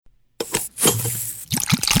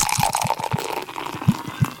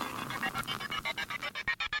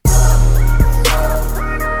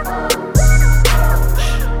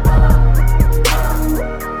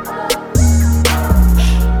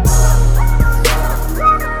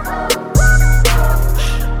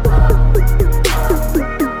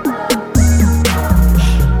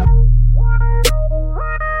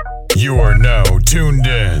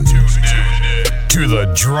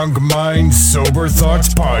Drunk Mind, Sober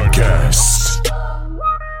Thoughts Podcast.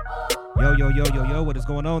 Yo, what is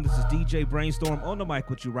going on? This is DJ Brainstorm on the mic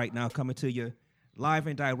with you right now, coming to you live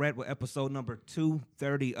and direct with episode number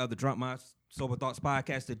 230 of the Drunk Mind, Sober Thoughts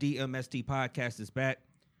Podcast. The DMST podcast is back.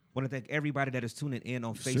 Want to thank everybody that is tuning in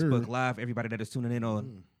on Facebook Live, everybody that is tuning in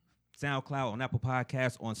on SoundCloud, on Apple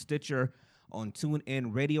Podcasts, on Stitcher, on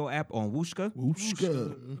TuneIn Radio app, on Wooshka.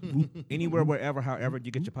 Anywhere, wherever, however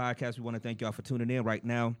you get your podcast, we want to thank y'all for tuning in right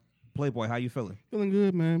now. Playboy, how you feeling? Feeling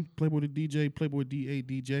good, man. Playboy the DJ, Playboy DA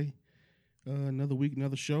DJ. Another week,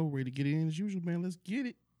 another show. Ready to get in as usual, man. Let's get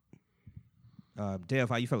it. Dev,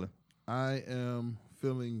 how you feeling? I am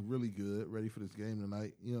feeling really good. Ready for this game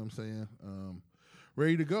tonight. You know what I'm saying?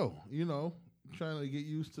 Ready to go. You know, trying to get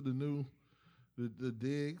used to the new the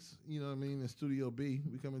digs. You know what I mean? In Studio B.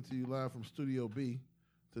 We coming to you live from Studio B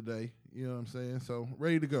today. You know what I'm saying? So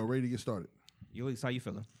ready to go. Ready to get started. Elise, how you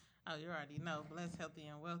feeling? Oh, you already know. Blessed, healthy,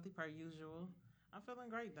 and wealthy per usual. I'm feeling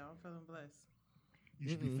great, though. I'm feeling blessed. You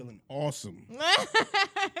should be feeling awesome.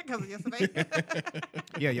 Because of yesterday.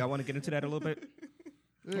 Yeah, y'all want to get into that a little bit?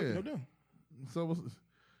 Yeah. No doubt. So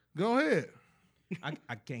go ahead.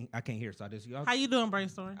 I can't hear, so I just y'all. How you doing,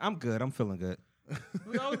 Brainstorm? I'm good. I'm feeling good.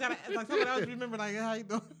 We always gotta like someone else remember like how you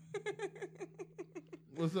doing.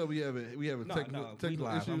 What's up? We have technical we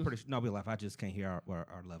live. issues. I'm pretty we live. I just can't hear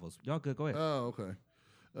our levels. Y'all good? Go ahead. Oh, okay.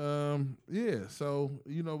 Yeah. So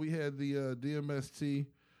you know we had the DMST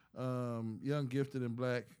Young Gifted and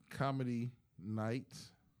Black Comedy Night.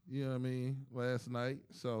 You know what I mean? Last night.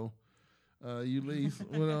 So Ulysses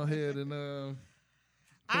went ahead and.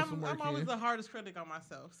 I'm always the hardest critic on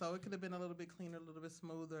myself, so it could have been a little bit cleaner, a little bit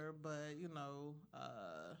smoother, but you know,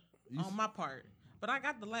 on my part. But I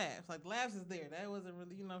got the laughs. Like the laughs is there. That wasn't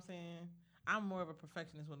really, you know what I'm saying? I'm more of a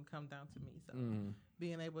perfectionist when it comes down to me. So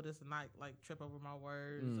being able to not like trip over my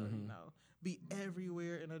words or, you know, be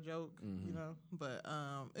everywhere in a joke, you know. But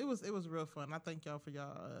it was real fun. I thank y'all for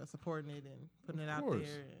y'all supporting it and putting it out there.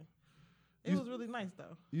 And it was really nice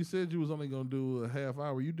though. You said you was only gonna do a half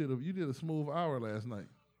hour. You did a smooth hour last night.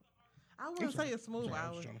 I wouldn't say a smooth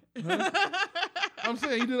hour. I'm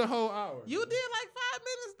saying you did a whole hour. You did like 5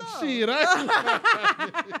 minutes though. Shit,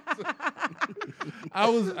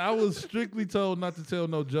 I was strictly told not to tell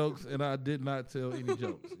no jokes, and I did not tell any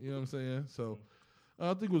jokes. You know what I'm saying? So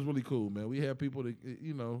I think it was really cool, man. We had people that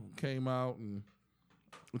came out and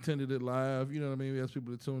attended it live. You know what I mean? We had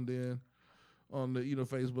people that tuned in on the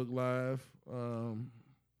Facebook Live.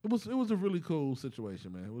 It was a really cool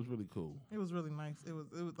situation, man. It was really cool. It was really nice. It was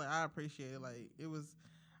like I appreciate it. Like it was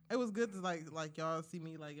good to like y'all see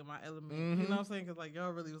me like in my element. You know what I'm saying? Because like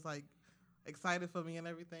y'all really was like excited for me and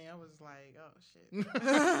everything. I was like, oh shit.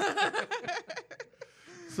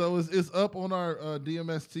 So it's up on our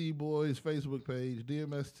DMST Boys Facebook page,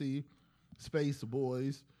 DMST Space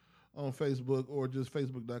Boys on Facebook, or just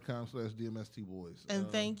facebook.com/DMST Boys.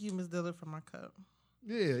 And thank you, Ms. Dillard, for my cup.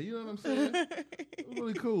 Yeah, you know what I'm saying? It was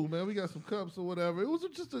really cool, man. We got some cups or whatever. It was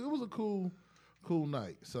a cool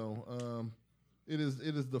night. So it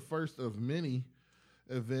is the first of many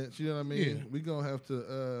events. You know what I mean? Yeah. We're gonna have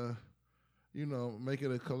to make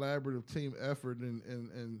it a collaborative team effort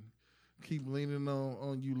and keep leaning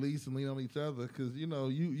on Ulysses and lean on each other, because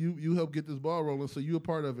you help get this ball rolling, so you're a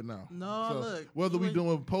part of it now. No, so look. Whether we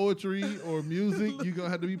doing poetry or music, you're gonna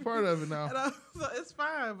have to be part of it now. So it's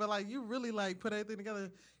fine, but like you really like put everything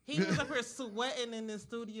together. He was up here sweating in the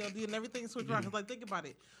studio, doing everything switched around. Cause like think about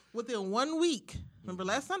it, within 1 week. Remember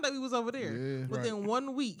last Sunday we was over there. Yeah, within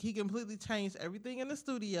 1 week, he completely changed everything in the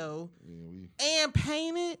studio and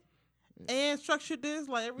painted and structured this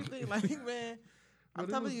like everything. Like man. I'm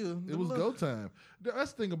telling you. It was go time.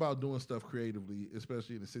 That's the thing about doing stuff creatively,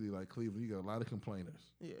 especially in a city like Cleveland. You got a lot of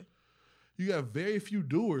complainers. Yeah. You got very few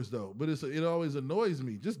doers, though. But it always annoys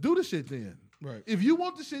me. Just do the shit then. Right. If you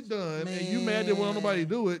want the shit done and you mad that won't nobody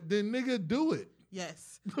do it, then nigga, do it.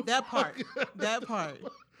 Yes. That part. That part.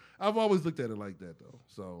 I've always looked at it like that, though.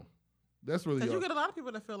 So that's really because you get a lot of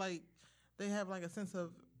people that feel like they have like a sense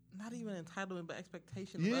of not even entitlement, but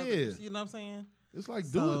expectation of others. You know what I'm saying? It's like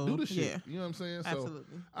do the shit. Yeah. You know what I'm saying?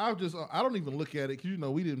 Absolutely. So I don't even look at it because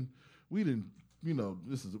we didn't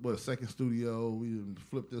this is a second studio. We didn't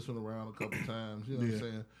flip this one around a couple times. You know what I'm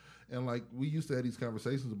saying? And like we used to have these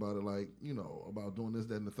conversations about it, like about doing this,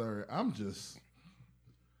 that, and the third. I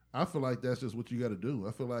feel like that's just what you got to do.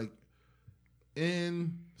 I feel like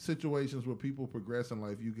in situations where people progress in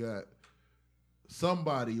life, you got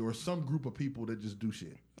somebody or some group of people that just do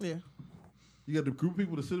shit. Yeah. You got the group of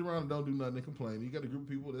people that sit around and don't do nothing and complain. You got the group of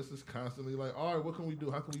people that's just constantly like, all right, what can we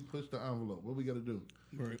do? How can we push the envelope? What we got to do?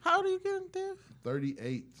 Right. How old are you getting, Dev?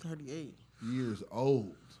 38. 38. years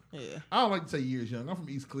old. Yeah. I don't like to say years young. I'm from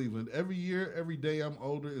East Cleveland. Every year, every day I'm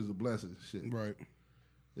older is a blessing. Shit. Right.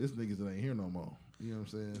 This niggas that ain't here no more. You know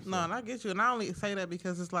what I'm saying? No, and I get you. And I only say that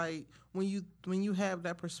because it's like when you have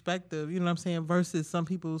that perspective, you know what I'm saying, versus some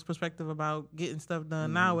people's perspective about getting stuff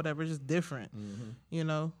done now, whatever, it's just different. You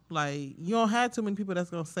know? Like, you don't have too many people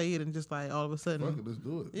that's going to say it and just like all of a sudden. Fuck it, let's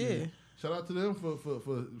do it. Yeah. Shout out to them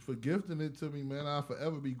for gifting it to me, man. I'll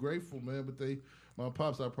forever be grateful, man. But my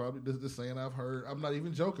pops, I probably, this saying I've heard, I'm not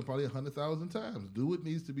even joking, probably 100,000 times. Do what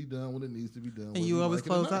needs to be done when it needs to be done. And you always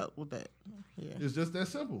close out with that. Yeah. It's just that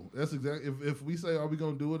simple. That's exactly, if we say, are we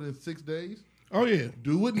going to do it in 6 days? Oh, yeah.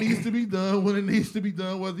 Do what needs to be done when it needs to be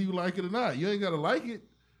done, whether you like it or not. You ain't got to like it.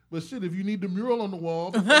 But shit, if you need the mural on the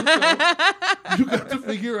wall, you got to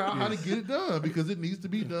figure out how to get it done because it needs to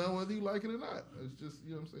be done whether you like it or not. It's just,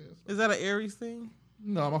 you know what I'm saying? So, is that an Aries thing?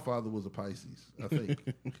 no, my father was a Pisces, I think.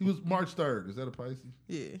 He was March 3rd. Is that a Pisces?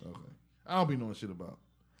 Yeah. Okay. I don't be knowing shit about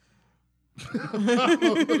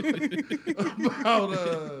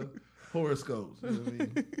horoscopes. You know what I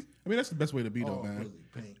mean? I mean, that's the best way to be, though, All man. fuzzy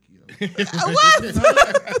pink, you know. What?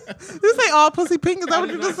 You say all pussy pink? Is that what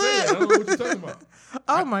you just I said? don't know what you're talking about.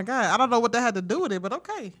 Oh my God. I don't know what that had to do with it, but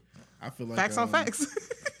okay. I feel like Facts on facts.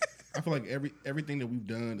 I feel like everything that we've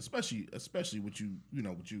done, especially with you,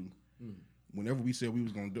 whenever we said we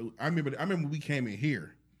was gonna do. I remember when we came in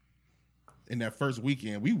here in that first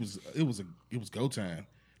weekend, it was go time.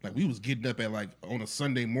 Like we was getting up at like on a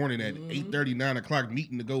Sunday morning at 8:30, 9 o'clock,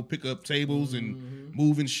 meeting to go pick up tables and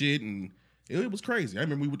moving shit, and it was crazy. I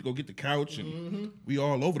remember we would go get the couch and we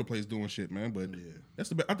all over the place doing shit, man. But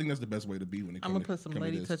I think that's the best way to be when it comes. I'm gonna put some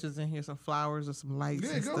lady touches in here, some flowers or some lights.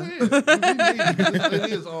 Yeah, and go stuff. ahead.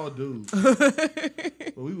 It is all dudes.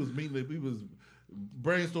 But we was meeting. We was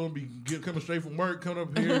brainstorming, coming straight from work, coming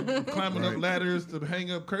up here, climbing up ladders to hang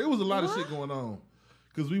up. It was a lot of shit going on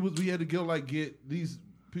because we had to get these.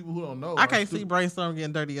 People who don't know, I can't see Brainstorm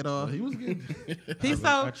getting dirty at all. He was getting.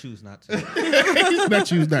 I choose not to. I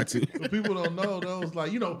choose not to. But people don't know those,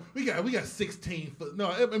 like, we got 16 foot. No,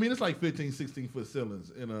 I mean it's like 15, 16 foot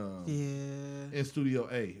ceilings in Studio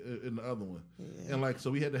A in the other one, and like so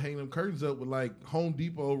we had to hang them curtains up with like Home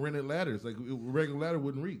Depot rented ladders, like a regular ladder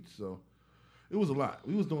wouldn't reach. So it was a lot.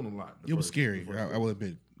 We was doing a lot. It was scary. I will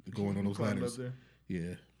admit going on those climbing ladders. up there.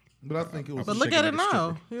 Yeah. But I think it was. But look at it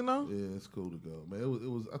now, Yeah, it's cool to go, man. It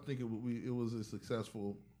was. I think it was a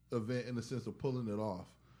successful event in the sense of pulling it off.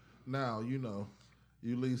 Now you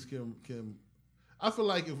at least can. I feel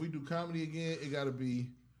like if we do comedy again, it gotta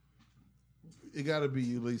be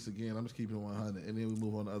Ulysses again. I'm just keeping it 100, and then we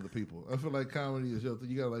move on to other people. I feel like comedy is your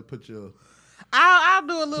thing. You gotta like put your. I'll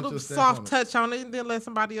do a little soft touch on it and then let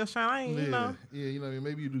somebody else shine. Yeah, you know. Yeah, you know what I mean.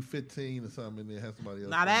 Maybe you do 15 or something, and then have somebody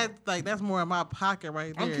else. Now that's more in my pocket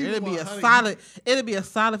right there. It'll be a solid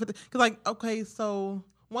 50. Cause like okay, so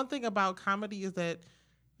one thing about comedy is that,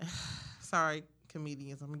 sorry,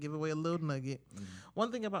 comedians, I'm gonna give away a little nugget. One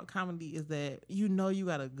thing about comedy is that you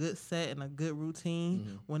got a good set and a good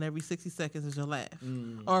routine when every 60 seconds is your laugh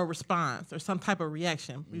or a response or some type of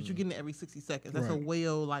reaction that you're getting every 60 seconds. That's a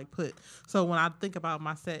well like put. So when I think about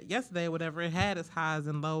my set yesterday, whatever, it had its highs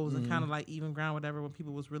and lows and kind of like even ground, whatever, when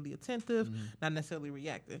people was really attentive, not necessarily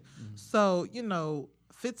reacting. So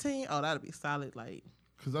 15, that'd be solid. Like,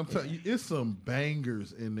 because I'm telling you, it's some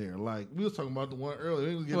bangers in there. Like we was talking about the one earlier.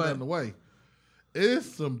 We didn't get that in the way.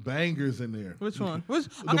 It's some bangers in there. Which one? So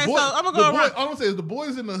I'm gonna go around. All I'm saying is the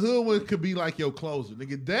Boys in the Hood one could be like your closer,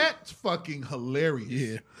 nigga. That's fucking hilarious.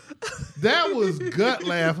 Yeah, that was gut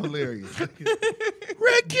laugh hilarious. Ricky,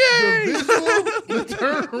 the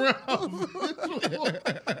turnaround visual,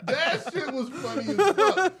 that shit was funny as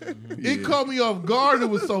fuck. Yeah. It caught me off guard. It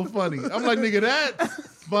was so funny. I'm like, nigga,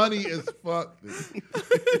 that's funny as fuck.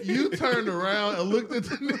 You turned around and looked at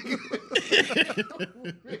the nigga.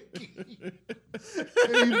 Ricky.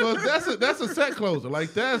 That's a set closer.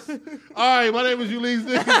 Like that's all right. My name is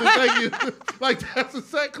Ulysses. Thank you. Like that's a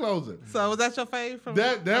set closer. So was that your fave? From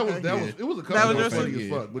that was it was a couple that was funny as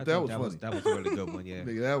fuck, but that was funny. That was a really good one. Yeah.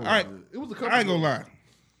 Nigga, that was all right. It was a couple. I ain't gonna lie.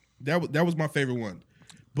 That was my favorite one,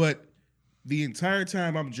 but the entire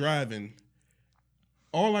time I'm driving,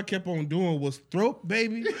 all I kept on doing was throat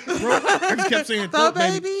baby. Throat. I just kept saying throat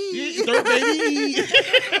baby. Yeah, throat baby. Yeah.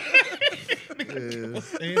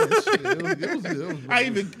 I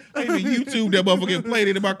even YouTube that motherfucker and played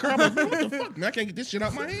it in my car. I'm like, man, what the fuck? Man, I can't get this shit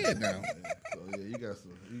out my head now. So yeah, you got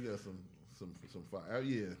some fire.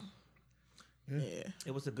 Yeah.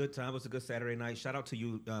 It was a good time. It was a good Saturday night. Shout out to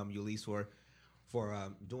you, Ulysses, for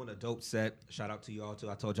doing a dope set. Shout out to you all too.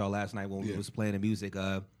 I told y'all last night when we was playing the music.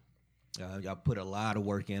 Y'all put a lot of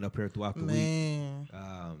work in up here throughout the week.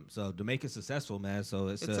 So to make it successful, man. So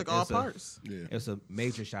it took all parts. It's a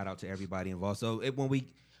major shout out to everybody involved. So when we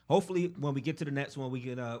get to the next one, we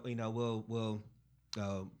can we'll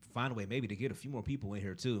find a way maybe to get a few more people in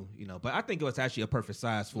here too. But I think it was actually a perfect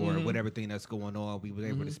size for with everything that's going on. We were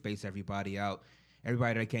able to space everybody out.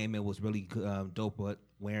 Everybody that came in was really dope at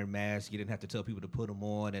wearing masks. You didn't have to tell people to put them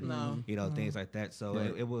on and things like that. So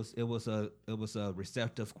it was a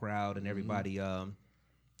receptive crowd and everybody. I'm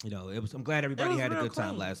glad everybody had a good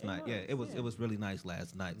time last night. Yeah, it was really nice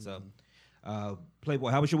last night. So,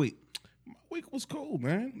 Playboy, how was your week? My week was cool,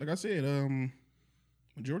 man. Like I said,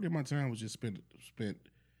 majority of my time was just spent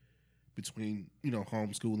between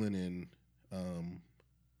homeschooling and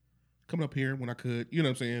coming up here when I could, you know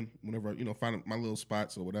what I'm saying, whenever find my little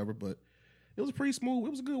spots or whatever. But it was pretty smooth. It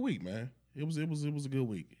was a good week, man. It was a good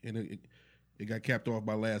week, and it got capped off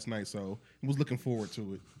by last night. So I was looking forward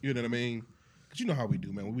to it. You know what I mean? Because you know how we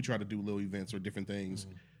do, man. When we try to do little events or different things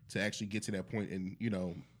to actually get to that point and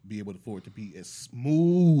be able for it to be as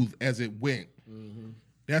smooth as it went.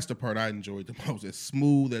 That's the part I enjoyed the most. As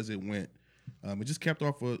smooth as it went. It just capped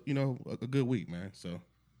off a good week, man. So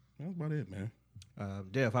that's about it, man.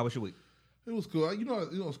 Dev, how was your week? It was cool. You know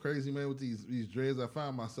what's crazy, man, with these dreads? I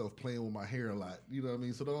find myself playing with my hair a lot. You know what I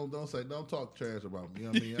mean? So don't talk trash about me. You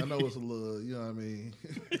know what I mean? I know it's a little, you know what I mean?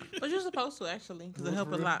 But you're supposed to, actually, because it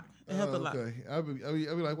helped a lot. It helped a lot. Okay. I'll be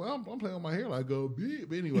like, well, I'm playing with my hair like go big.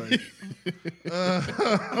 But anyway,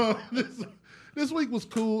 this week was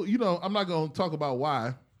cool. I'm not going to talk about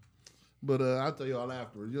why. But I'll tell you all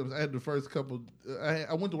afterwards. I had the first couple.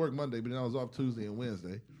 I went to work Monday, but then I was off Tuesday and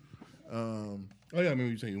Wednesday. Oh yeah, I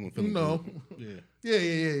remember you saying you weren't feeling good. Yeah.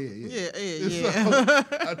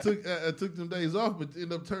 So I took them days off, but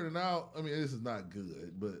ended up turning out. I mean, this is not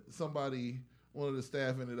good. But one of the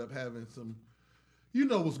staff ended up having some. You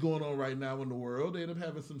know what's going on right now in the world. They ended up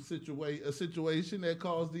having a situation that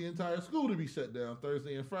caused the entire school to be shut down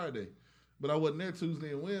Thursday and Friday. But I wasn't there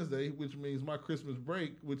Tuesday and Wednesday, which means my Christmas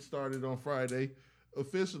break, which started on Friday,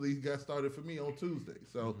 officially got started for me on Tuesday.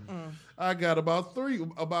 So I got about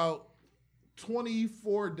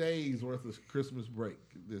 24 days worth of Christmas break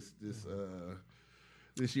this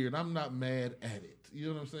year, and I'm not mad at it. You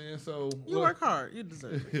know what I'm saying? So you work hard, you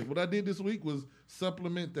deserve it. What I did this week was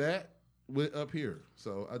supplement that with up here.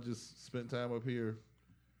 So I just spent time up here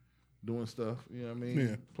doing stuff, you know what I mean?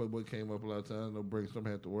 Yeah. Playboy came up a lot of times. No breaks. Some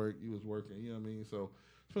had to work. He was working, you know what I mean? So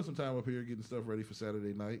spent some time up here getting stuff ready for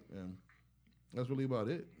Saturday night, and that's really about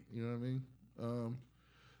it. You know what I mean?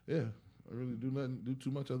 Yeah, I really do too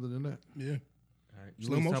much other than that. Yeah. All right.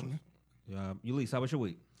 Ulysses, how was your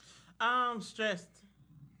week? I'm stressed.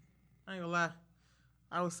 I ain't gonna lie.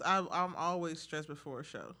 I'm always stressed before a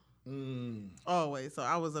show. Always. So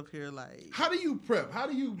I was up here like. How do you prep? How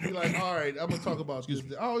do you be like, all right, I'm gonna talk about this.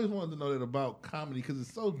 I always wanted to know that about comedy because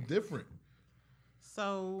it's so different.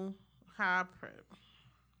 So how I prep?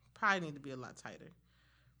 Probably need to be a lot tighter.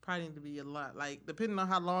 Probably need to be a lot like depending on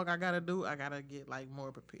how long I gotta do, I gotta get like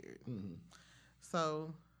more prepared.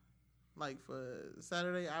 So like for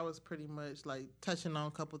Saturday, I was pretty much like touching on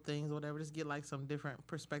a couple things or whatever, just get like some different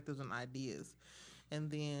perspectives and ideas,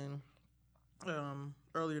 and then.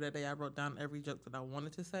 Earlier that day, I wrote down every joke that I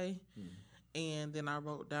wanted to say, and then I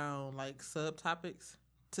wrote down like subtopics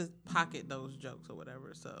to pocket those jokes or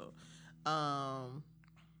whatever. So,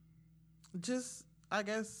 just I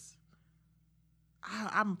guess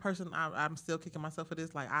I'm a person. I'm still kicking myself for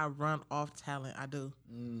this. Like I run off talent. I do.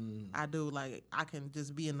 I do. Like I can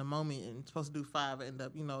just be in the moment and supposed to do 5, and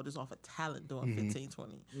end up just off of talent doing 15,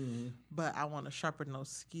 20. But I want to sharpen those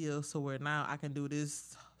skills so where now I can do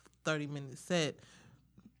this 30-minute set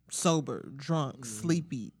sober, drunk,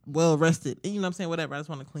 sleepy, well rested, and you know what I'm saying, whatever. I just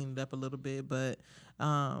want to clean it up a little bit, but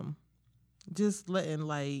just letting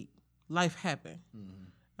like life happen.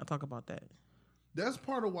 I'll talk about that. That's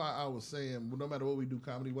part of why I was saying no matter what we do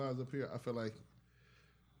comedy wise up here, I feel like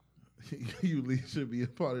you should be a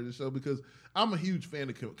part of the show because I'm a huge fan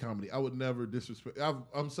of comedy. I would never disrespect.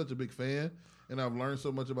 I'm such a big fan, and I've learned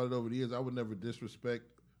so much about it over the years. I would never disrespect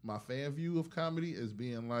my fan view of comedy as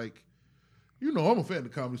being like, I'm a fan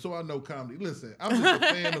of comedy, so I know comedy. Listen, I'm just a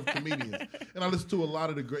fan of comedians. And I listen to a lot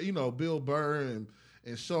of the great, Bill Burr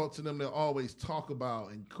and Schultz and them, they'll always talk about,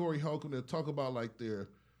 and Corey Holcomb, they'll talk about like the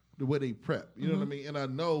way they prep. You know what I mean? And I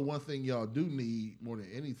know one thing y'all do need more than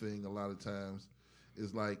anything a lot of times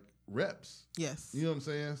is like reps. Yes. You know what I'm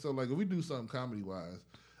saying? So like if we do something comedy-wise,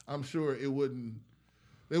 I'm sure it wouldn't,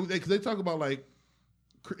 because they talk about like,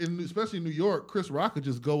 especially in New York, Chris Rock could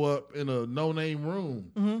just go up in a no-name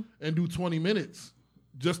room and do 20 minutes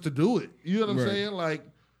just to do it. You know what I'm saying? Like,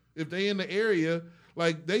 if they in the area,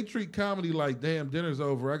 Like they treat comedy like, damn, dinner's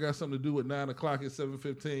over. I got something to do at 9 o'clock at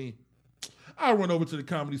 7:15. I'll run over to the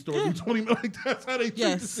Comedy Store. Do 20 minutes. Like that's how they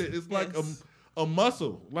treat the shit. It's like a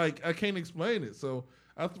muscle. Like I can't explain it. So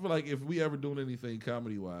I feel like if we ever doing anything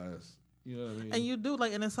comedy wise, you know what I mean? And you do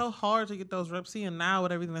like, and it's so hard to get those reps in now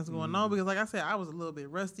with everything that's going on because, like I said, I was a little bit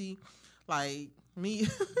rusty. Like me,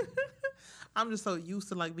 I'm just so used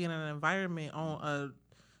to like being in an environment on a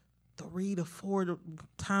 3 to 4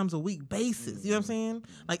 times a week basis. You know what I'm saying?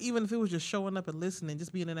 Like even if it was just showing up and listening,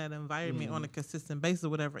 just being in that environment on a consistent basis or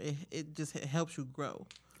whatever, it just helps you grow.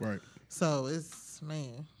 Right. So it's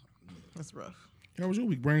rough. How was your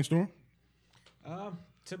week, Brainstorm?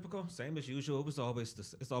 Typical, same as usual. It's always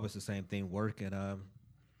the same thing. Work and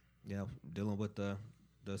dealing with the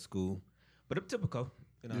school, but typical.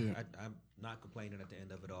 You know, I'm not complaining at the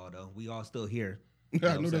end of it all though. We all still here.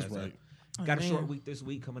 I know that's right. Got a short week this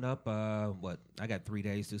week coming up. I got 3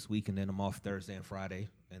 days this week, and then I'm off Thursday and Friday,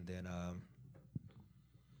 and then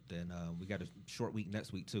we got a short week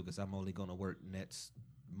next week too, because I'm only gonna work next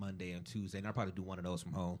Monday and Tuesday, and I'll probably do one of those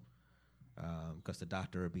from home, because the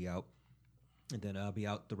doctor will be out. And then I'll be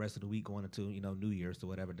out the rest of the week going into, New Year's or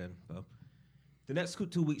whatever. Then the next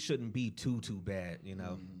 2 weeks shouldn't be too bad,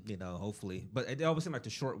 hopefully. But it always seems like the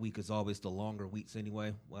short week is always the longer weeks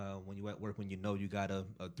anyway. When you at work, when you got a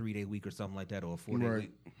 3-day week or something like that, or a 4-day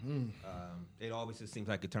week, it always just seems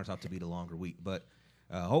like it turns out to be the longer week. But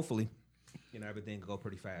hopefully, everything will go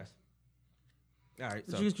pretty fast. All right.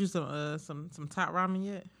 Did you get you some top ramen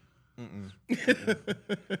yet? I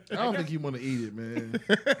don't think you want to eat it, man.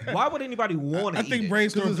 Why would anybody want to eat it? I think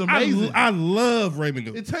Brainstorm is amazing. I love ramen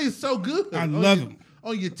noodles. It tastes so good. I love them.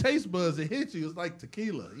 On your taste buds, it hits you. It's like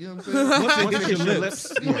tequila. You know what I'm saying? Once it hits your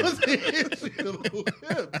lips. Once it hits your lips,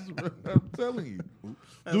 I'm telling you.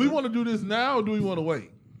 Do we want to do this now or do we want to wait?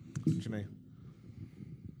 What you mean?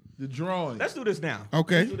 The drawing. Let's do this now.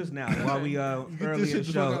 Okay. Let's do this now while we early in the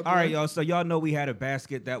show. All right, y'all. So y'all know we had a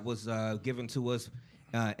basket that was given to us.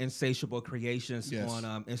 Insatiable Creations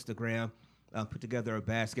on Instagram put together a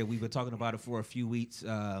basket. We've been talking about it for a few weeks.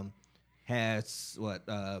 Has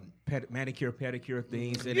manicure, pedicure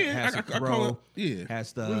things in it. Has a throw.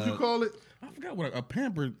 Has the. What did you call it? I forgot what a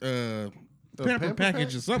pamper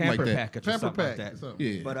package or something like that. Pamper pack.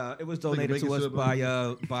 Yeah. But it was donated to us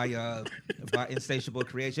by Insatiable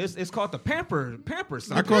Creations. It's called the Pamper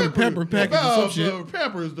something. I call it pamper package or some shit.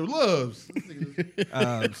 Pamper is the loves.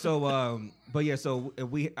 So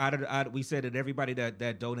we said that everybody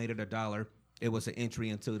that donated $1, it was an entry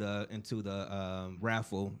into the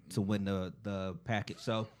raffle to win the package.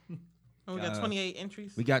 So we got 28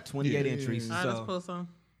 entries. We got 28 entries. All right, let's pull some.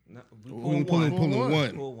 No, Pulling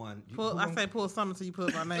one. Pull one. I say pull some until you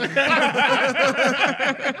put my name.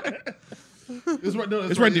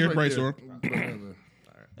 It's right there, Brainstorm.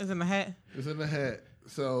 It's in the hat. It's in the hat.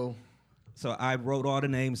 So I wrote all the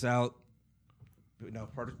names out.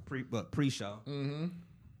 Part of pre-show. Mm-hmm.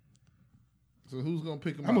 So who's gonna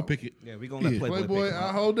pick them? I'm gonna pick it. Yeah, we're gonna let Playboy pick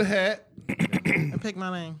I hold the hat. And pick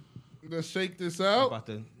my name. Let's shake this out. About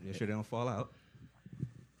to make sure they don't fall out.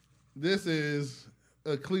 This is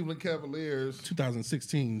a Cleveland Cavaliers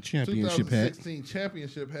 2016 championship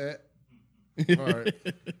hat. All right.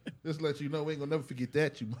 Just to let you know, we ain't gonna never forget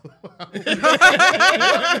that, you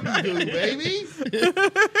baby.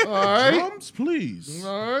 All right. Drums, please.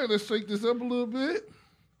 All right, let's shake this up a little bit.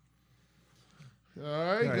 All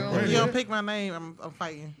right, go on. You don't pick my name, I'm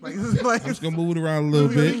fighting. Like, I'm just gonna move it around a little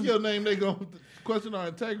bit. Pick your name, they gonna question our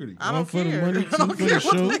integrity. I don't care. For the money, two for the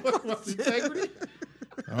show. Integrity.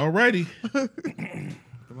 All righty. Come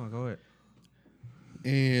on, go ahead.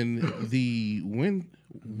 And the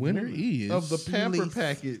winner is of the Pamper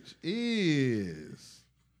package is.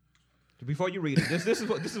 Before you read it, this is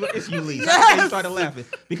what it's you, Lee. I started laughing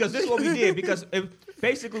because this is what we did. Because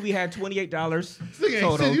basically we had $28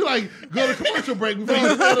 total. You like go to commercial break before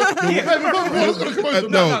you go to commercial break.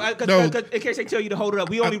 No. In case they tell you to hold it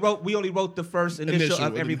up, we only wrote the first initial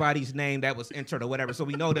of everybody's name that was entered or whatever, so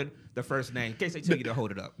we know that the first name. In case they tell you to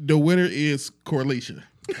hold it up, the winner is Corlicia.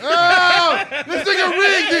 Oh, this nigga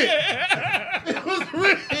rigged it. It was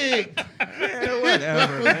rigged. Yeah,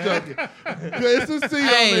 whatever. Man. It's a C on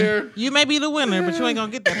there. You may be the winner, but you ain't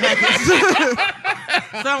gonna get that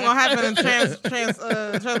package. Something gonna happen in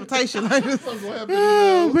transportation.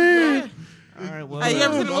 Oh man. All right, well, hey, you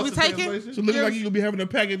ever seen the movie Taken? So looking like you gonna be having a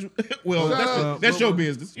package. Well, that's your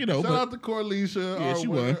business, Shout out to Corlicia, our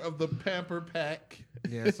winner of the Pamper Pack.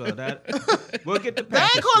 Yeah, so that we'll get the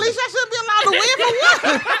package. Dang, Corlicia, I shouldn't be allowed to win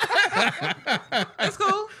for what? That's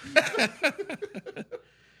cool.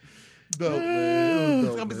 Dope, man.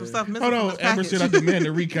 There's gonna be some stuff missing. Hold on, Amber said I demand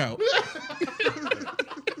a recount.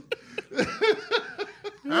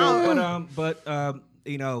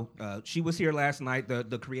 You know, she was here last night.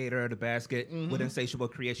 The creator of the basket with Insatiable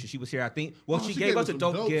Creation. She was here. I think. Well, she gave us a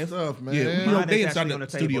dope gift. Stuff, man. Yeah, you know, they inside on the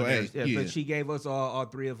the Studio table. A. Yeah. But she gave us all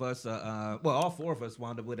three of us. All four of us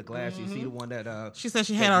wound up with a glass. You see the one that she said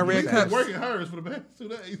she had our red We've cups. been working hers for the past 2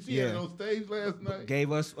 days. She had it on stage last night.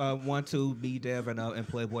 gave us 1, 2, me, Dev, and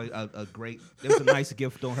Playboy a great. It was a nice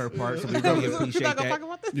gift on her part, so we really appreciate not gonna that. talk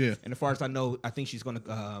about this? Yeah. And as far as I know, I think she's gonna.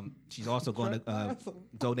 She's also going to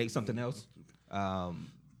donate something else.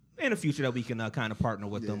 In the future that we can kind of partner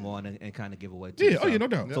with them on and kind of give away to. Yeah, no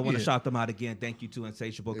doubt. So I want to Yeah. shout them out again. Thank you to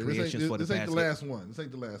Insatiable Creations for the This ain't basket. the last one. This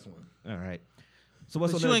ain't the last one. All right. So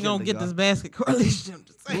what's But on you the ain't gonna agenda, get y'all? this basket correlation. I'm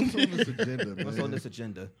just saying. What's on this agenda, man? What's on this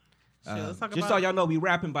agenda? Let's talk Just about- so y'all know, we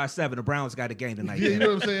rapping by 7. The Browns got a game tonight. Yeah, you man.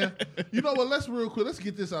 know what I'm saying? You know what? Let's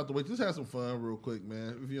get this out the way. Just have some fun real quick,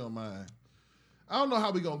 man, if you don't mind. I don't know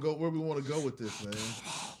how we gonna go, where we want to go with this,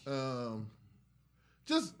 man.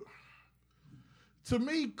 Just to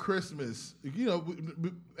me, Christmas, you know,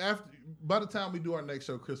 by the time we do our next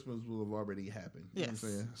show, Christmas will have already happened. You know what I'm Yes.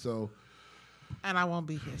 saying? So And I won't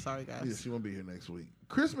be here. Sorry, guys. yeah, she won't be here next week.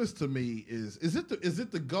 Christmas to me is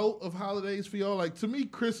it the GOAT of holidays for y'all? Like, to me,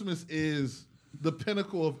 Christmas is the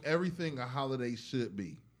pinnacle of everything a holiday should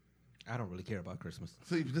be. I don't really care about Christmas.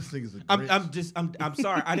 See, this nigga's a Grinch. I'm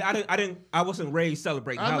sorry. I wasn't raised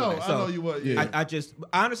celebrating holidays. I know you were. Yeah. I just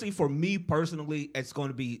honestly, for me personally,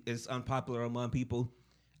 it's unpopular among people.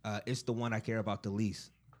 It's the one I care about the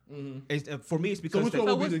least. It's, for me, it's because which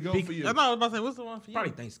one would be the GOAT for you? I know, I was about to say, what's the one for you?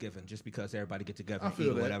 probably Thanksgiving, just because everybody get together I and feel eat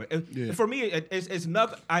or that. whatever. Yeah. For me, it's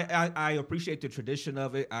nothing. I appreciate the tradition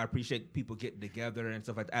of it. I appreciate people getting together and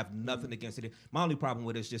stuff like that. I have nothing against it. My only problem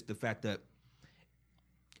with it is just the fact that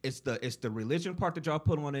it's the religion part that y'all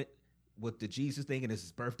put on it with the Jesus thing, and it's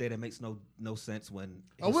his birthday that makes no sense when.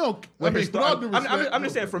 I'm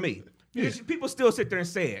just saying for me. Because people still sit there and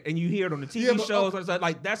say it, and you hear it on the TV shows. And it's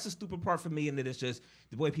like that's the stupid part for me, and then it's just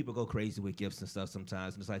the way people go crazy with gifts and stuff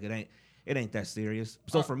sometimes. And it's like it ain't that serious.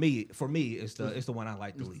 So for me, it's the one I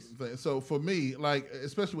like the least. So for me, like,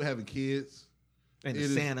 especially with having kids, And the it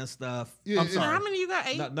is- Santa stuff. Yeah, I'm it's- sorry. How many you got?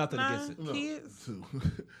 8? Nothing 9 against it. kids? too.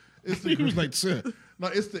 It's He was the like, "Sir." no,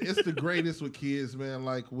 it's the greatest with kids, man.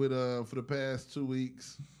 Like with for the past 2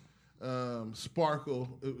 weeks, Sparkle.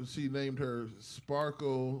 She named her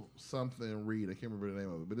Sparkle something Reed. I can't remember the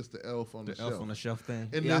name of it, but it's the elf on the shelf. Elf on the Shelf thing.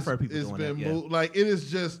 And Yeah, I've heard people it's doing been that. Yeah. like it is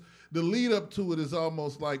just the lead up to it is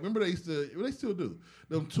almost like, remember they still do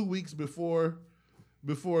them 2 weeks before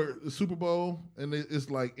the Super Bowl, and it's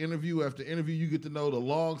like interview after interview. You get to know the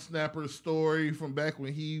long snapper story from back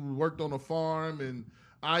when he worked on a farm in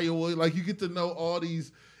Iowa. Like, you get to know all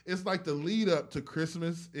these. It's like the lead up to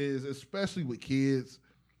Christmas is, especially with kids.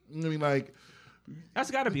 I mean, like, That's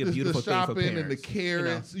got to be a the beautiful thing for shopping parents. and the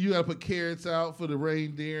carrots. You got to put carrots out for the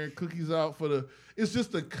reindeer and cookies out for the. It's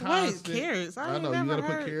just a constant. carrots? I ain't know you never got to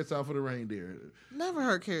put heard. carrots out for the reindeer. Never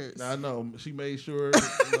heard carrots. I know she made sure.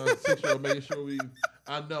 6-year-old made sure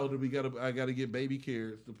I know that I got to get baby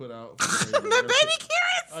carrots to put out. For the The reindeer. baby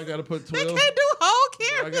carrots? I got to put They 12. can't do whole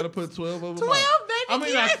carrots. I got to put 12 of them. 12 out. baby I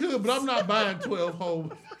mean, carrots? I could, but I'm not buying 12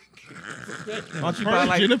 whole. Why don't you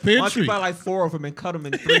Purge in the pantry. buy like 4 of them and cut them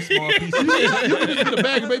in 3 small pieces? You can just get a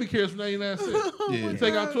bag of baby carrots for 99 cents. Yeah.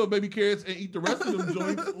 Take out 12 baby carrots and eat the rest of them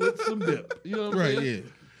joints with some dip. You know what I'm Right, saying? yeah.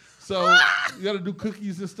 So you got to do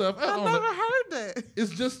cookies and stuff. I I don't never know. heard that.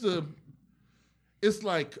 It's just it's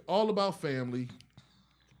like all about family.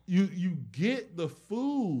 You get the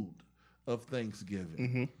food of Thanksgiving.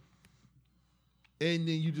 Mm-hmm. And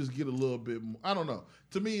then you just get a little bit more. I don't know.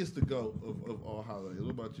 To me, it's the GOAT of all holidays.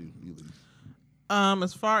 What about you, Elise?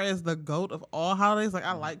 As far as the GOAT of all holidays, like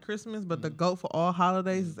I like Christmas, but the GOAT for all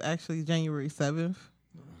holidays is actually January 7th.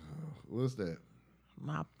 What's that?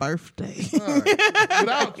 My birthday. All right.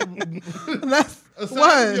 Without That's aside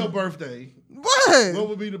what? from your birthday, What? what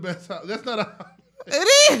would be the best? That's not a.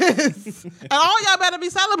 It is. And all y'all better be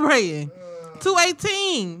celebrating.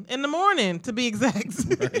 2:18 in the morning, to be exact.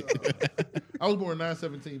 I was born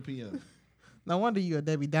 9:17 p.m. No wonder you a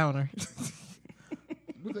Debbie Downer.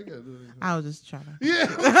 What they got to do? I was just trying to. Yeah.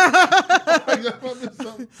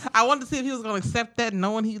 Something. I wanted to see if he was gonna accept that,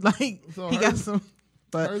 knowing he So he hers- got some.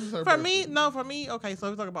 But hers is her for me, birthday. okay. So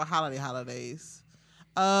we're talking about holidays.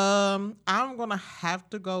 I'm gonna have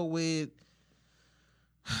to go with.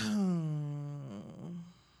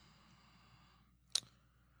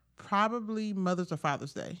 Probably Mother's or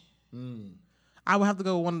Father's Day. I would have to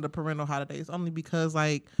go with one of the parental holidays, only because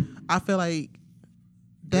like I feel like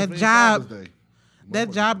that Definitely ain't job Father's Day.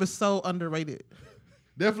 that job is so underrated.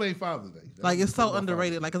 Definitely ain't Father's Day. Like it's so That's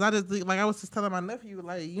underrated. Like, cause I just like I was just telling my nephew,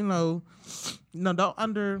 like, don't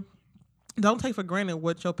don't take for granted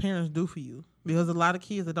what your parents do for you, because a lot of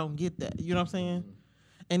kids that don't get that. You know what I'm saying?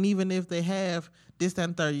 And even if they have this, that,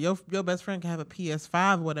 and third, your best friend can have a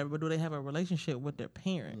PS5 or whatever, but do they have a relationship with their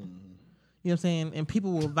parent? You know what I'm saying? And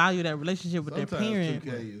people will value that relationship with their parent.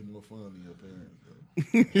 2K is more fun than your parents.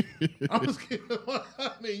 I'm just kidding.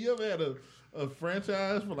 I mean, you ever had a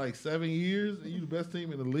franchise for like 7 years and you the best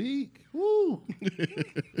team in the league? Woo!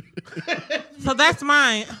 So that's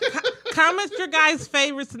mine. Comment your guys'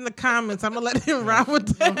 favorites in the comments. I'm gonna let him ride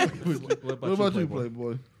with that. What about you,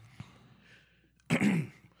 Playboy?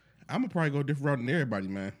 I'm gonna probably go a different route than everybody,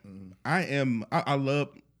 man. I love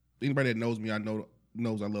anybody that knows me.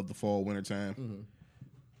 Knows I love the fall, winter time.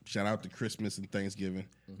 Shout out to Christmas and Thanksgiving.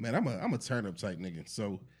 Man, I'm a turn up type nigga.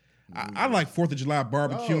 So I like 4th of July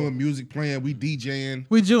barbecuing, music playing, we DJing.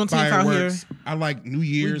 We Juneteenth out here. I like New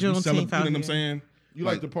Year's. We celebrate, you know what I'm saying? You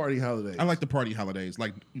like the party holidays. I like the party holidays,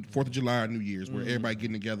 like 4th of July, New Year's, where everybody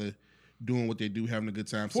getting together, doing what they do, having a good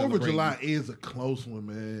time. 4th of July is a close one,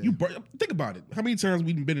 man. You think about it. How many times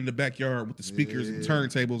we've been in the backyard with the speakers and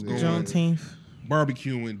turntables going, Juneteenth,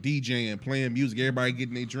 barbecuing, DJing, playing music, everybody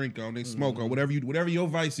getting their drink on, they smoke on, whatever your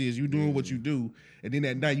vice is, you doing what you do, and then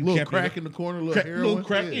at night you little crack in the corner, little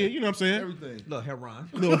crack, yeah, you know what I'm saying? Everything, Little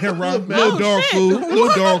heroin, little dog food,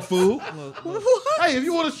 little dog food. Hey, if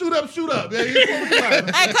you want to shoot up, man.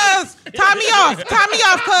 Hey, cuz, tie me off, cuz.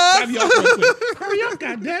 Hurry up,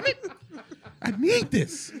 goddammit. I need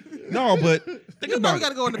this. No, but think about it. You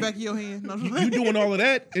gotta go in the back of your hand. No, you doing all of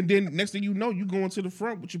that, and then next thing you know, you going to the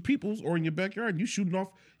front with your peoples or in your backyard, and you shooting off,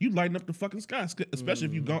 you lighting up the fucking sky. Especially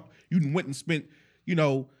if you went and spent,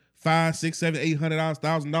 $500, $600, $700, $800,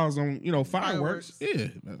 $1,000 on, fireworks. Yeah,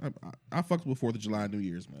 I fucked with 4th of July, New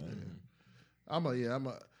Year's, man. I don't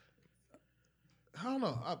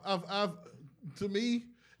know. I've to me,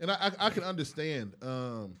 and I can understand.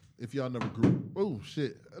 If y'all never grew, oh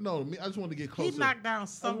shit! No, I just wanted to get closer. He knocked down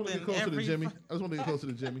something. I just want to get closer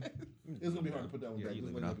to Jimmy. It's gonna be hard to put that one back.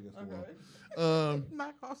 Just lay up against the wall.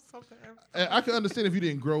 Knock off something. I can understand if you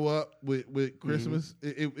didn't grow up with Christmas,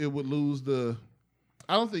 it would lose the.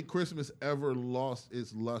 I don't think Christmas ever lost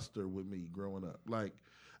its luster with me growing up. Like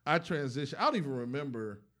I transitioned. I don't even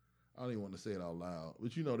remember. I don't even want to say it out loud,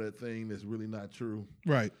 but you know that thing that's really not true.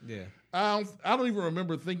 Right. Yeah. I don't even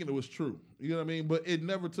remember thinking it was true. You know what I mean? But it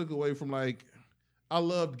never took away from like, I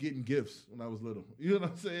loved getting gifts when I was little. You know what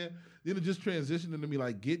I'm saying? Then it just transitioned into me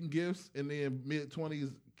like getting gifts and then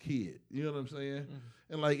mid-20s kid. You know what I'm saying?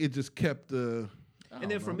 And like it just kept the. And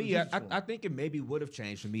then for me, I think it maybe would have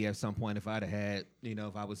changed for me at some point if I'd have had,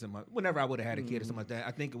 if I was whenever I would have had a kid or something like that.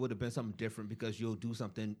 I think it would have been something different because you'll do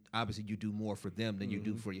something. Obviously, you do more for them than you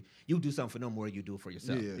do for you. You do something for them more than you do for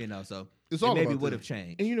yourself. Yeah. So it's all maybe would have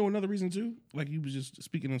changed. And another reason too, like you was just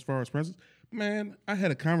speaking as far as presents. Man, I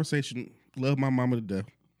had a conversation. Love my mama to death.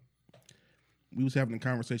 We was having a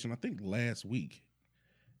conversation, I think last week,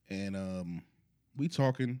 and we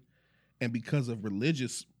talking, and because of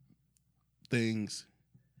religious things,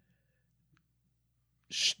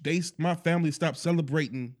 my family stopped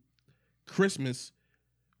celebrating Christmas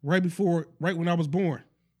right when I was born.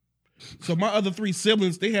 So my other 3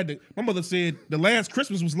 siblings, my mother said the last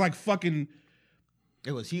Christmas was like fucking.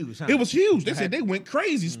 It was huge. Huh? It was huge. They said they went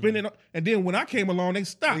crazy spending, and then when I came along, they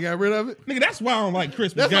stopped. They got rid of it. Nigga, that's why I don't like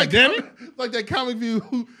Christmas. God damn it! Like that comic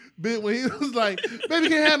view bit when he was like, "Baby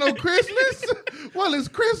can't have no Christmas." Well, it's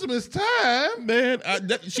Christmas time, man.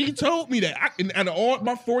 She told me that. And all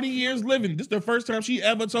my 40 years living, this is the first time she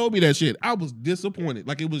ever told me that shit. I was disappointed.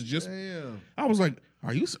 Like it was just. Damn. I was like,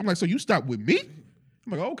 "Are you?" I'm like, "So you stopped with me?"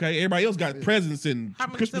 I'm like, okay, everybody else got presents and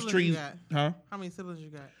Christmas trees. You got? Huh? How many siblings you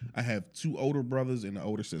got? I have 2 older brothers and an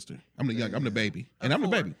older sister. I'm the baby. And I'm the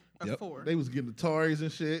baby. Yep. 4. They was getting the Tories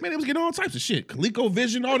and shit. Man, they was getting all types of shit.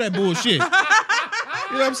 ColecoVision, all that bullshit. You know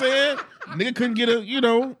what I'm saying? Nigga couldn't get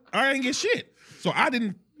I didn't get shit. So I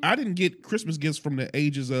didn't get Christmas gifts from the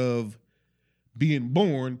ages of being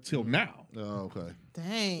born till now. Oh, okay.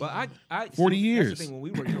 Dang. But I 40 years. That's the thing, when we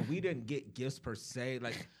were we didn't get gifts per se.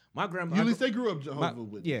 Like my grandma. At least they grew up Jehovah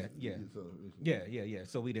with. Yeah.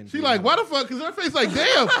 So we didn't. She like, why the fuck? Because her face like,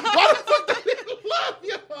 damn. Why the fuck they didn't love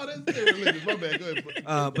you? Oh, that's religious. My bad. Go ahead.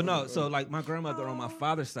 But no. So like my grandmother on my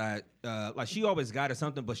father's side, like she always got us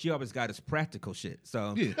something, but she always got us practical shit.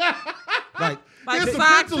 So yeah. Like here's some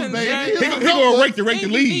socks pencils, and baby. He gonna rake the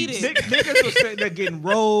leaves. Niggas was sitting there getting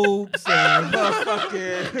robes and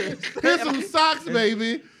motherfucking. Here's some socks,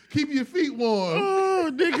 baby. Keep your feet warm. Oh,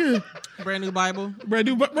 nigga. Brand new Bible. Right.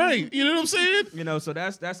 You know what I'm saying? So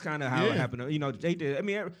that's kind of how it happened. They did. I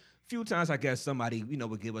mean, a few times I guess somebody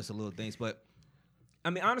would give us a little things, but I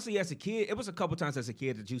mean, honestly, as a kid, it was a couple times as a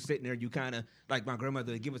kid that you sitting there, you kind of, like my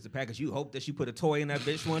grandmother would give us the package. You hope that she put a toy in that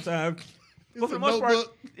bitch one time. But for the most part,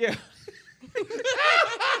 yeah.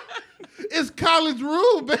 It's college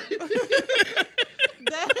rule, baby.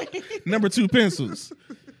 Number 2 pencils.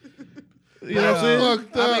 You know what I'm saying?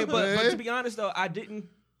 Fucked up, I mean, but man. to be honest though, I didn't.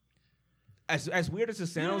 As weird as it You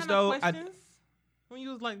sounds had though, no questions when you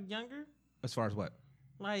was like younger, as far as what?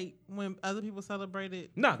 like when other people celebrated.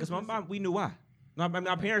 No, because my mom, we knew why. No,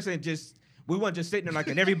 my parents didn't just. We weren't just sitting there like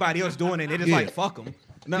and everybody else doing it. It is like fuck them.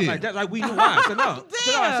 Nothing like that. Like we knew why. So no,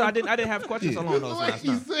 so I didn't have questions along those Like lines. he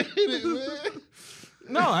No. said it, man.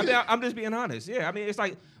 No, I mean, I'm just being honest. Yeah, I mean, it's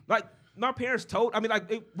like my parents told. I mean,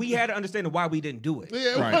 like we had to understand why we didn't do it.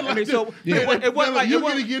 Yeah, Right. I mean, so it wasn't like you it get a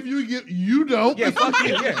wasn't. gift, you get you don't. Yeah, fuck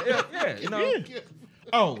you. Yeah. You know.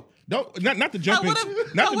 Oh, not to jump into it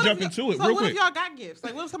So real what quick. if y'all got gifts?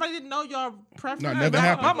 Like, what if somebody didn't know y'all preference? No, never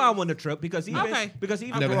happened. My mom won the trip because even Okay. even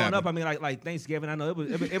Never growing happened. up, I mean, like Thanksgiving, I know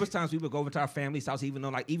it was times we would go over to our family's house, even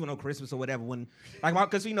on Christmas or whatever. When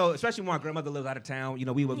because especially when my grandmother lived out of town,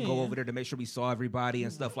 we would go over there to make sure we saw everybody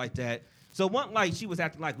and stuff like that. So it wasn't like she was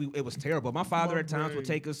acting like it was terrible. My father at times would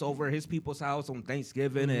take us over his people's house on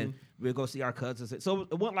Thanksgiving and we'd go see our cousins. So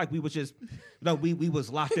it wasn't like we was just we was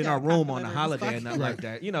locked in our room on a holiday and nothing like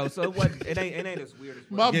that. So it wasn't. It ain't as weird as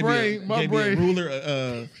My Gave brain, me a ruler,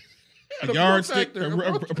 a yardstick,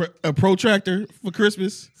 protractor. a protractor for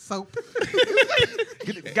Christmas. Soap.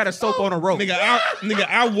 got a soap on a rope. Nigga,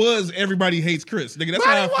 I was Everybody Hates Chris. Nigga, that's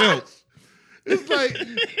how I felt. It's like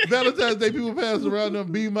Valentine's Day, people pass around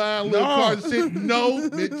them, be mine, little cards, shit. No,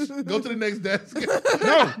 bitch, go to the next desk.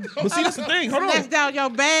 No, but see, that's the thing. Hold Snatch on. down your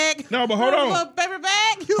bag. No, but hold on. Little paper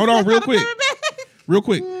bag. You Hold on, snatch real out a quick. paper bag. Real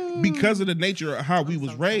quick, because of the nature of how we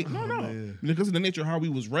was raised. Because of the nature of how we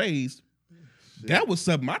was raised, that was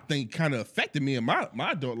something I think kind of affected me in my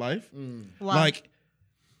adult life. Why? Like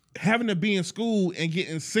having to be in school and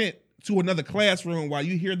getting sent to another classroom while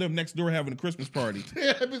you hear them next door having a Christmas party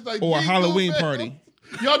It's like, or a jingle Halloween bells. party.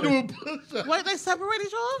 Y'all doing push-ups. Wait, they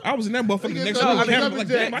separated y'all? I was in that motherfucker Nigga, next no, room. I mean, Kevin, like, jumping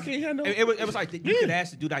damn, I can't hear no. It was like you could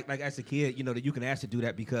ask to do that, like as a kid, that you can ask to do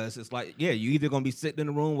that because it's like, you either gonna be sitting in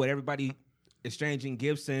the room with everybody exchanging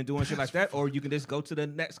gifts and doing shit like that, or you can just go to the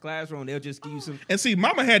next classroom. They'll just give you some. And see,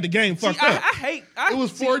 Mama had the game See, fucked I up. hate. It was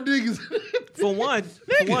 4 niggas. For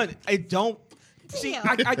one, I don't. See,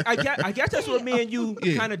 I guess that's where me and you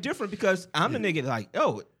kind of different because I'm the nigga like,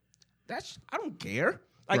 I don't care.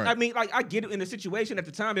 Like, Right. I mean, like, I get it in the situation at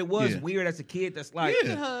the time. It was Yeah. weird as a kid. That's like,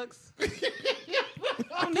 Yeah. Hugs.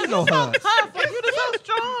 I don't need no hugs. Tough. Like, you just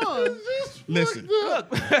so strong. Listen, Look,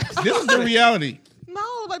 this is the reality. No,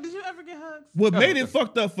 like, did you ever get hugs? What made it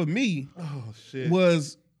fucked up for me Oh, shit.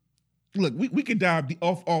 was, look, we could dive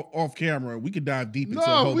off camera. We could dive deep into a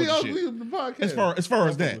whole we bunch of we shit. in the podcast. As far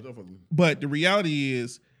as I'll that. fuck with you. But the reality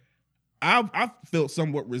is, I felt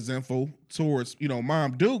somewhat resentful towards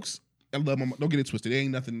Mom Dukes. I love Mom. Don't get it twisted. There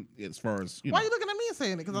ain't nothing as far as Why are you looking at me and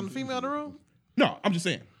saying it? Because I'm the female in the room? No, I'm just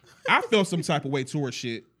saying. I felt some type of way towards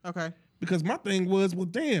shit Okay. because my thing was, well,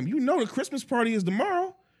 damn, the Christmas party is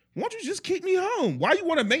tomorrow. Why don't you just keep me home? Why you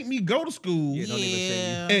want to make me go to school Yeah, don't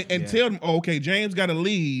even say and tell them, oh, okay, James got to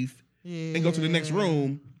leave and go to the next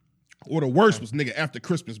room? Or the worst was, nigga, after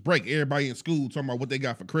Christmas break, everybody in school talking about what they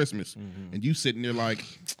got for Christmas. And you sitting there like,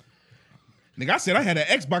 nigga, I said I had an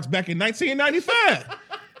Xbox back in 1995.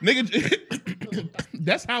 Nigga,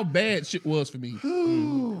 that's how bad shit was for me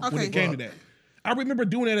when Okay. it came to that. I remember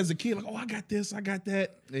doing that as a kid, like, oh, I got this, I got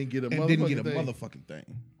that. Ain't get a And didn't get a thing. motherfucking thing.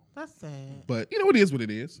 That's sad. But, it is what it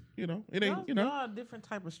is. It ain't, Y'all a different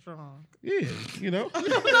type of strong. yeah, No, for real.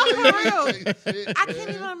 I Shit. can't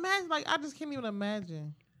even imagine. Like, I just can't even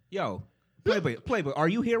imagine. yo, Playboy, are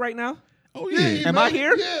you here right now? Oh, yeah. Am I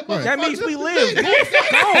here? Yeah, That motherfucker. means we live. Come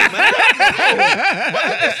on, man.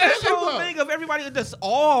 This whole about? thing of everybody just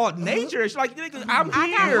all nature. It's like, nigga, I'm I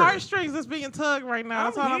got here. heartstrings that's being tugged right now.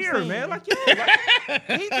 That's all I'm I'm here, saying. man. Like, yo,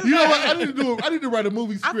 like, You know what? I need to write a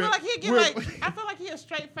movie I script. feel like he'd get where- I feel like he a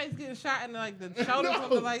straight face getting shot in like the shoulder or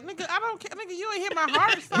something. Like, nigga, I don't care. Nigga, you ain't hit my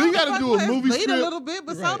heart. So We the gotta fuck do a what? movie Bleed script. a little bit,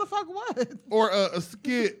 but so Right. the fuck what? or a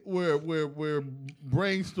skit where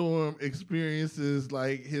Brainstorm experiences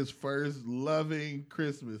like his first loving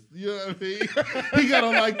Christmas. You know what I mean? He got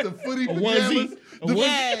on like the footy pajamas. onesie.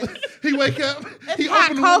 Yes. He wake up. It's He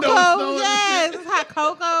hot open the window. cocoa. snowing and Yes, shit. it's hot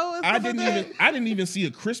cocoa. and I stuff like didn't that. even see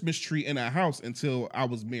a Christmas tree in our house until I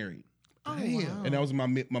was married. Oh, Damn. wow. And that was in my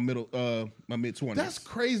mid 20s. That's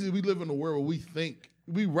crazy. We live in a world where we think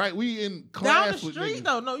We in Down class the with street niggas.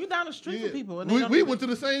 though. No, you down the street with people. And We went to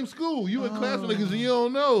the same school. You in class with niggas and you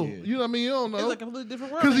don't know. Yeah. You know what I mean? You don't know. It's like a completely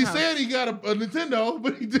different world. Because he said he got a Nintendo,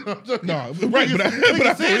 but he didn't. I'm joking. No, right, but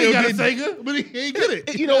I said he got a Sega, but he ain't get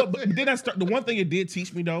it. You know, but then I start. The one thing it did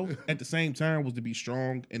teach me though, at the same time, was to be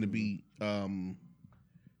strong and to be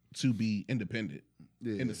independent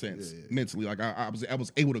in a sense, mentally. Like I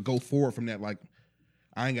was able to go forward from that. Like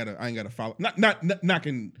I ain't gotta follow. Not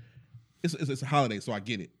knocking. It's a holiday, so I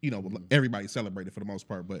get it. You know, everybody celebrated for the most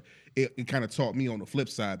part, but it kind of taught me on the flip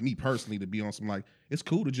side, me personally, to be on some like it's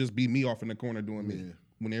cool to just be me off in the corner doing me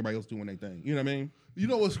when everybody else doing their thing. You know what I mean? You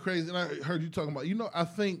know what's crazy? And I heard you talking about. You know, I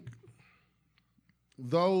think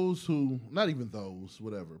those who, not even those,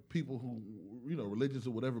 whatever, people who, you know, religions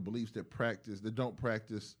or whatever beliefs that don't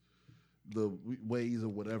practice the ways or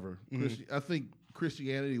whatever. I think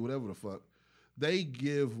Christianity, whatever the fuck, they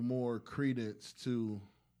give more credence to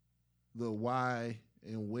the why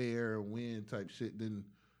and where and when type shit than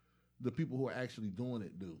the people who are actually doing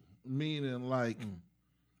it do. Meaning, like,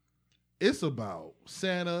 it's about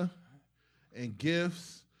Santa and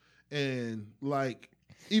gifts and, like,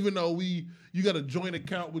 even though you got a joint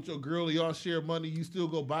account with your girl and y'all share money, you still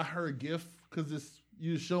go buy her a gift because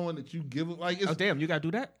you're showing that you give it. Like, it's, oh damn, you gotta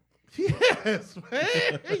do that? Yes,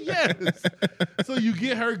 man. Yes. So you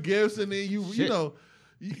get her gifts and then you know,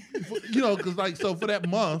 because like, so for that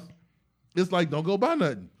month, it's like, don't go buy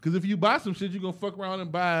nothing. Because if you buy some shit, you're going to fuck around and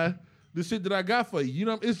buy the shit that I got for you. You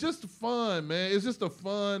know, it's just fun, man. It's just a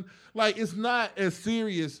fun, like, it's not as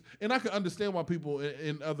serious. And I can understand why people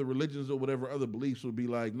in other religions or whatever other beliefs would be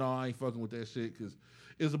like, no, I ain't fucking with that shit because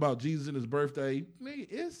it's about Jesus and his birthday. Nigga,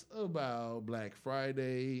 it's about Black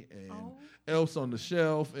Friday and Elves on the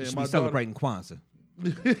Shelf. And my celebrating Kwanzaa.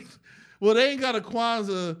 Well, they ain't got a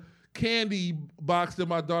Kwanzaa candy box that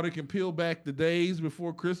my daughter can peel back the days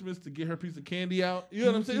before Christmas to get her piece of candy out. You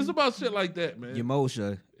know what I'm saying? It's about shit like that, man.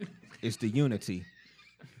 Yamosha is the unity.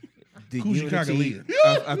 The Kuji unity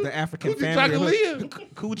of the African family.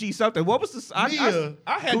 Kuji something. What was the... I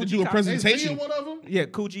had to do a presentation. One of them? Yeah,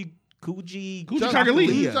 Kuji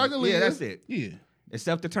Chakalia. Yeah, that's it. Yeah. It's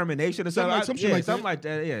self-determination or something. Something like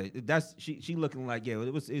that. Yeah, that's she looking like, yeah,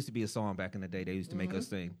 it used to be a song back in the day. They used to make us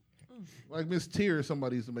sing. Like Miss Tear,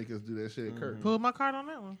 somebody used to make us do that shit at Kirk. Pull my card on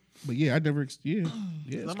that one. But yeah, I never. Yeah,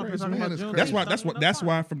 it's crazy, man. That's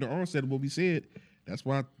why from the onset of what we said. That's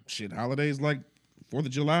why shit holidays like 4th of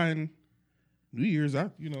July and New Year's.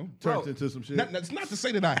 Turned into some shit. That's not to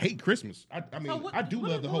say that I hate Christmas. I mean, I do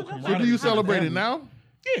love the whole camaraderie. So do you celebrate it now?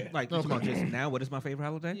 Yeah, like you talking about just now. What is my favorite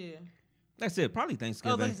holiday? Yeah. That's it. Probably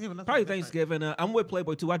Thanksgiving. Thanksgiving. Probably Thanksgiving. I'm with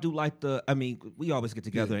Playboy too. I do like we always get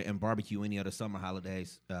together and barbecue any other summer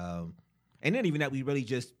holidays. And then even that, we really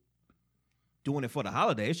just doing it for the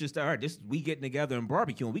holiday. It's just, all right, we getting together and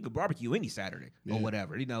barbecuing. We could barbecue any Saturday or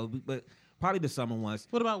whatever, you know. But probably the summer ones.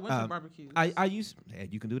 What about winter barbecues?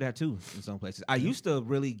 You can do that too in some places. I used to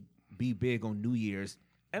really be big on New Year's,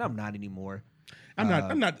 and I'm not anymore.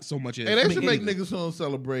 I'm not so much. And they should make niggas who don't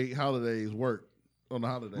celebrate holidays work on the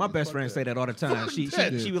holidays. My best friend say that all the time. She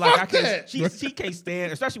was like, she can't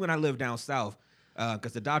stand, especially when I live down south.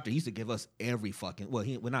 Because the doctor used to give us every fucking,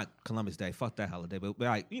 we're not Columbus Day, fuck that holiday, but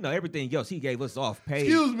like, you know, everything else he gave us off paid.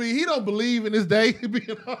 Excuse me, he don't believe in this day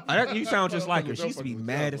being off. You sound just like her. She used to be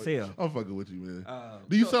mad as hell. I'm fucking with you, man.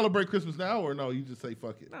 Do you celebrate Christmas now or no? You just say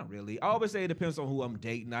fuck it? Not really. I always say it depends on who I'm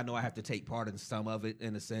dating. I know I have to take part in some of it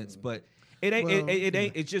in a sense, but it ain't.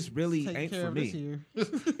 It just really ain't for me.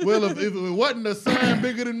 Well, if it wasn't a sign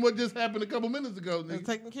bigger than what just happened a couple minutes ago, nigga.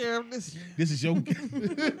 Taking care of this year. This is your.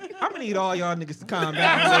 I'm gonna need all y'all niggas to calm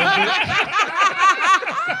down a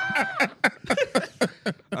little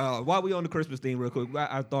bit. While we on the Christmas thing, real quick,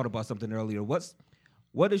 I thought about something earlier. What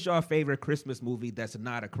is your favorite Christmas movie that's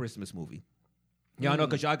not a Christmas movie? Y'all know,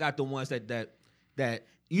 because y'all got the ones that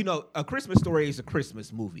you know, A Christmas Story is a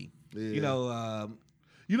Christmas movie. Yeah. You know.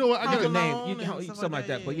 You know what? I get the name, something like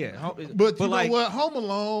that. But yeah, but you know what? Home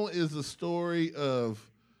Alone is a story of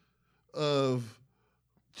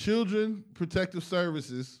children protective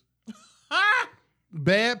services,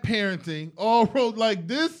 bad parenting, all road. Like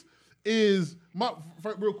this is my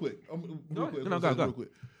real quick. Real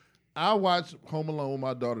quick. I watched Home Alone with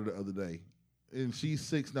my daughter the other day, and she's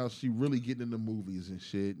 6 now. She really getting into movies and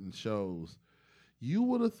shit and shows. You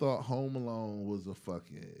would have thought Home Alone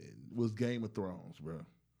was Game of Thrones, bro.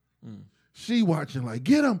 She watching like,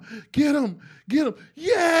 get him.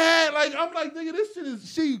 Yeah. Like, I'm like, nigga, this shit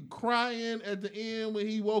is, she crying at the end when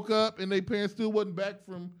he woke up and their parents still wasn't back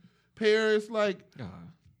from Paris. Like,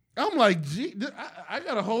 I'm like, gee, I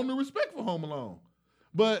got a whole new respect for Home Alone.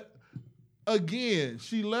 But again,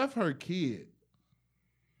 she left her kid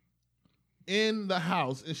in the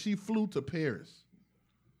house, and she flew to Paris.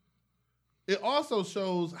 It also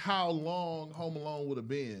shows how long Home Alone would have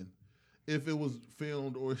been if it was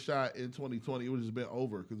filmed or shot in 2020. It would have just been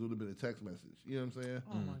over because it would have been a text message. You know what I'm saying?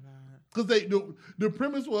 Oh my God. Because the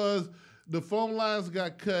premise was the phone lines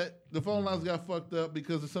got cut, the phone lines got fucked up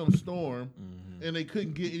because of some storm, and they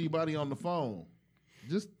couldn't get anybody on the phone.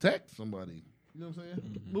 Just text somebody. You know what I'm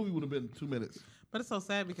saying? Movie would have been 2 minutes. But it's so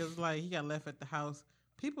sad because like he got left at the house.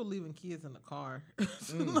 People leaving kids in the car.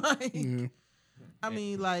 Like, I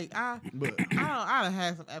mean, like I'd have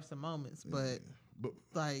had some absent moments, but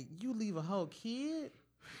like you leave a whole kid.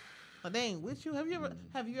 Like, they ain't with you. Have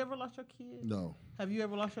you ever lost your kid? No. Have you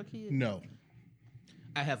ever lost your kid? No.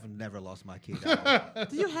 I have never lost my kid.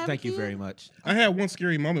 Do you have? Thank you very much. I had one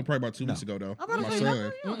scary moment probably about 2 weeks ago though. I'm about My to say, son.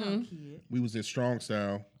 you don't have a kid. We was at Strong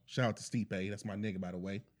Style. Shout out to Stipe. That's my nigga, by the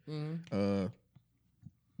way.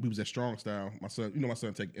 We was at Strong Style. My son, my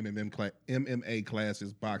son take MMA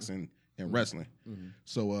classes, boxing and wrestling.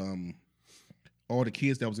 So all the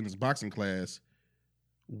kids that was in his boxing class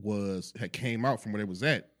had came out from where they was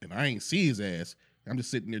at, and I ain't see his ass. I'm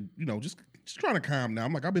just sitting there, just trying to calm down.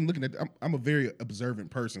 I'm like, I've been looking at. I'm a very observant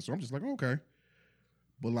person, so I'm just like, okay.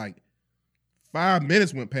 But like 5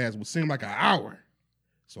 minutes went past, what seemed like an hour.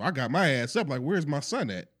 So I got my ass up, like, where's my son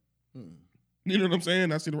at? You know what I'm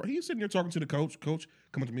saying? I see he's sitting there talking to the coach. Coach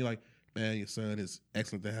coming to me like, man, your son is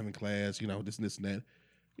excellent to have in class. This and this and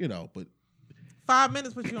that. But 5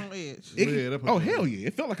 minutes put you on edge. Hell yeah!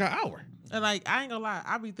 It felt like an hour. And like, I ain't gonna lie,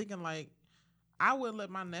 I be thinking like, I wouldn't let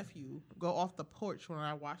my nephew go off the porch when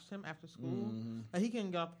I watched him after school. Like, he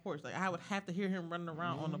couldn't get off the porch. Like, I would have to hear him running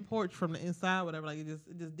around on the porch from the inside, whatever. Like, it just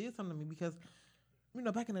did something to me because,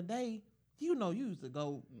 back in the day, you used to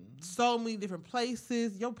go so many different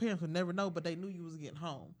places. Your parents would never know, but they knew you was getting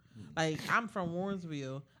home. Like, I'm from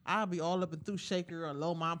Warrensville. I'll be all up and through Shaker or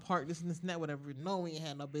Lowmont Park, this and that, whatever. No, we ain't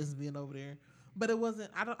had no business being over there. But it wasn't,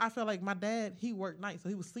 I feel like my dad, he worked nights, so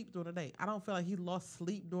he would sleep during the day. I don't feel like he lost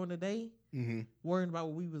sleep during the day worrying about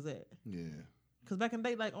where we was at. Yeah. Because back in the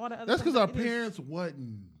day, like, all the other That's because our parents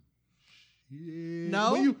wasn't shit.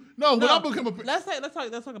 No. When I become a let's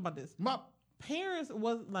talk about this. My parents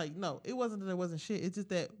wasn't like, no, it wasn't that there wasn't shit. It's just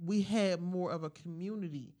that we had more of a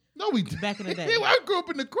community. No, we didn't. Back in the day. I grew up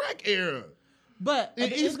in the crack era. But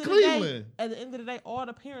in East Cleveland. At the end of the day, all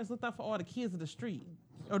the parents looked out for all the kids in the street.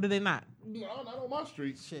 Or did they not? No, not on my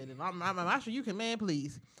street. Shit, I'm my street, you can, man,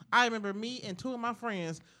 please. I remember me and two of my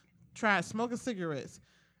friends tried smoking cigarettes.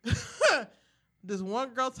 This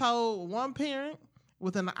one girl told one parent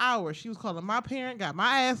within an hour. She was calling my parent, got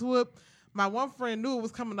my ass whooped. My one friend knew it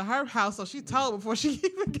was coming to her house, so she told before she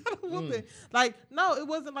even got a whooping. Like, no, it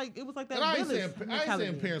wasn't like, it was like that. And I ain't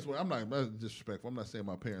saying parents were. I'm not disrespectful. I'm not saying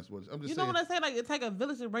my parents were. I'm just saying. What I say? Like, it take a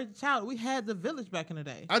village to raise a child. We had the village back in the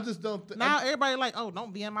day. I just don't. Now everybody like, oh,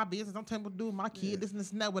 don't be in my business. Don't tell me what to do with my kid. This and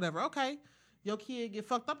this and that, whatever. Okay, your kid get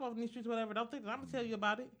fucked up on these streets, whatever. Don't think that I'm gonna tell you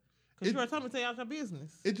about it because you're telling me to tell you out your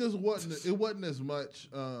business. It just wasn't. It wasn't as much.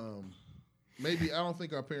 Maybe I don't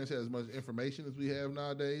think our parents had as much information as we have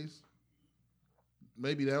nowadays.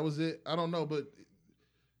 Maybe that was it. I don't know, but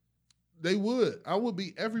they would. I would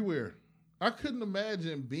be everywhere. I couldn't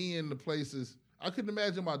imagine being the places. I couldn't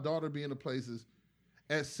imagine my daughter being the places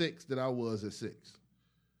at 6 that I was at 6.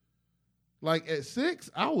 Like at 6,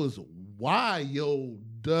 I was wild.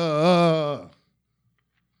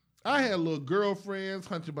 I had little girlfriends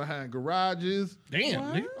hunting behind garages.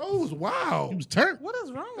 Damn, nigga. Oh, it was wild. It was turned. What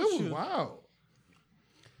is wrong with you? It was wild.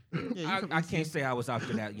 Yeah, I can't say I was out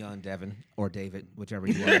there that young, Devin or David, whichever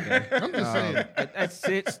you want. I'm just saying. At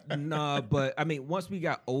 6, nah, but I mean, once we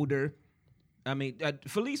got older, I mean,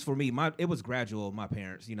 at least for me, it was gradual. My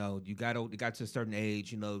parents, you got to a certain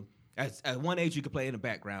age, at one age you could play in the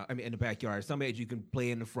background. I mean, in the backyard. At some age you can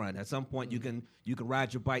play in the front. At some point you can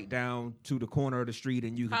ride your bike down to the corner of the street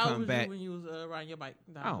and you can come back. How old was you when you was riding your bike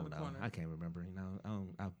down I don't to the know. corner? I can't remember.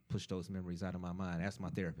 I push those memories out of my mind. Ask my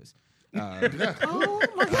therapist. Oh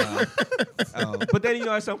my God! But then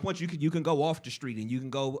at some point you can go off the street and you can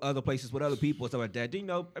go other places with other people and stuff like that.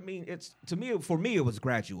 I mean, it's for me it was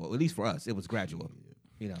gradual. At least for us, it was gradual.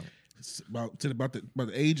 It's about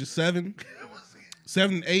the age of 7,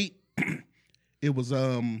 7, 8. It was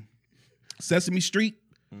Sesame Street.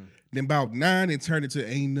 Then about 9, it turned into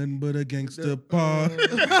Ain't Nothing But a Gangsta Paw.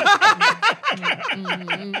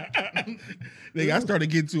 I started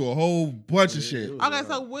getting to a whole bunch of shit. Okay,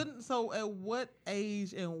 so at what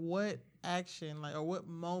age and what action, like, or what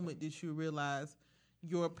moment did you realize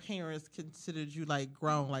your parents considered you like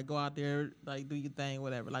grown, like go out there, like do your thing,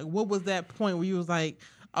 whatever? Like, what was that point where you was like,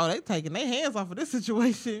 oh, they taking their hands off of this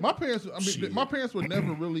situation? My parents were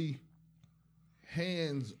never really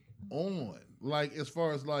hands on. Like as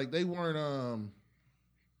far as like they weren't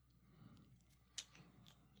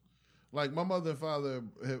like my mother and father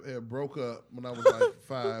had broke up when I was like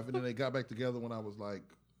 5, and then they got back together when I was like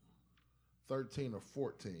 13 or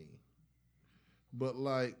 14. But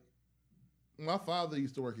like my father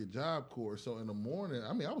used to work at Job Corps, so in the morning,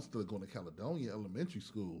 I mean, I was still going to Caledonia Elementary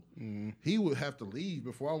School. He would have to leave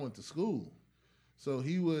before I went to school. So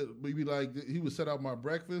he would be like, he would set out my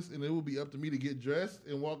breakfast, and it would be up to me to get dressed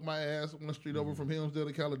and walk my ass on the street over from Hillsdale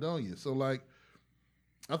to Caledonia. So like,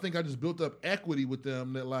 I think I just built up equity with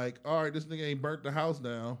them that like, all right, this nigga ain't burnt the house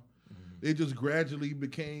down. It just gradually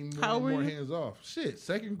became more and more hands off. Shit,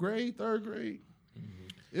 2nd grade, 3rd grade,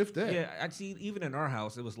 if that. Yeah, I see. Even in our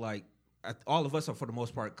house, it was like all of us are for the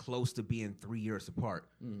most part close to being 3 years apart.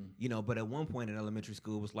 You know, but at one point in elementary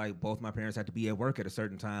school, it was like both my parents had to be at work at a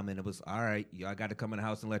certain time, and it was all right. Y'all got to come in the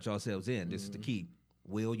house and let yourselves in. This is the key.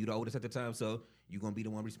 Will, you the oldest at the time, so you're gonna be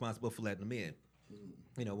the one responsible for letting them in.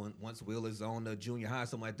 You know, once Will is on the junior high,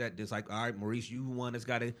 something like that, it's like, all right, Maurice, you one that's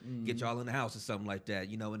got to get y'all in the house or something like that.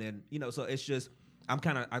 You know, and then so it's just I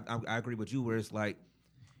agree with you where it's like,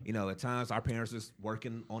 you know, at times our parents is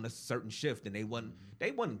working on a certain shift and they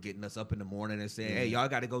wasn't getting us up in the morning and saying, hey, y'all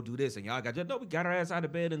got to go do this and y'all got to, no, we got our ass out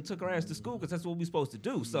of bed and took our ass to school because that's what we supposed to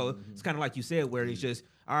do. So it's kind of like you said where it's just,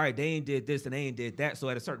 all right, they ain't did this and they ain't did that. So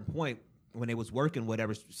at a certain point when they was working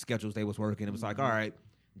whatever schedules they was working, it was like, all right,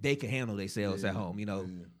 they can handle themselves at home. You know,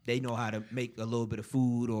 they know how to make a little bit of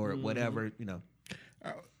food or whatever, you know.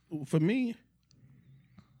 For me,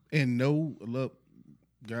 and no, look,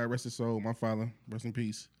 God rest his soul, my father, rest in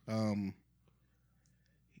peace. My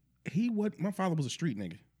father was a street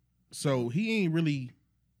nigga. So he ain't really,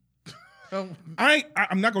 I'm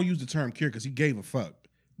not going to use the term care because he gave a fuck.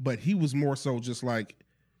 But he was more so just like,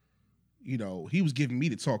 you know, he was giving me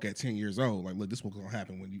the talk at 10 years old. Like, look, this is what's going to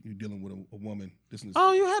happen when you're dealing with a woman. This and this.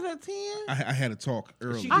 Oh, you had it at 10? I had a talk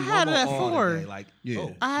early. I had it at 4. Like,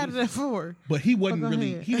 I had it at 4. But he wasn't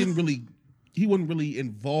really, ahead. he wasn't really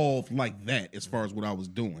involved like that as far as what I was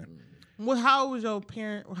doing. Well, how old was your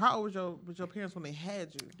parents when they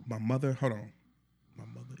had you? My mother, hold on. My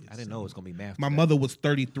mother is, I didn't know it was going to be math. My mother was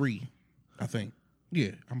 33, I think.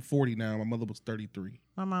 Yeah, I'm 40 now. My mother was 33.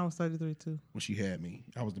 My mom was 33 too. When she had me.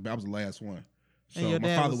 I was the last one. And So your my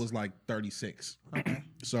dad father was was like 36. Okay.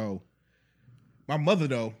 So my mother,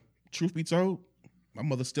 though, truth be told, my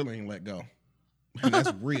mother still ain't let go. And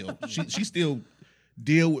that's real. She still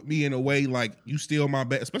deal with me in a way like you still my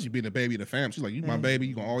baby, especially being a baby of the family. She's like, you my baby,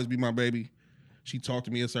 you gonna always be my baby. She talked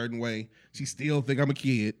to me a certain way. She still think I'm a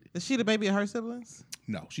kid. Is she the baby of her siblings?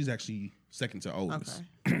 No, she's actually second to oldest.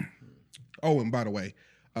 Okay. Oh, and by the way,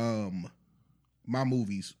 my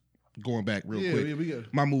movies, going back real quick. Yeah, we got it.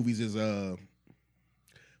 My movies is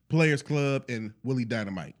Players Club and Willie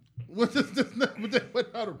Dynamite. What does this but they went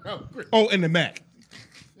out around Christmas? Oh, and the Mac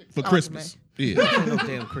for Christmas. Yeah. no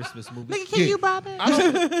damn Christmas movie. Nigga, can you buy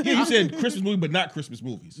that? Yeah, you said Christmas movie, but not Christmas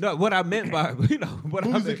movies. No, what I meant by what Movies I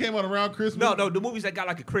that meant, came out around Christmas? no, the movies that got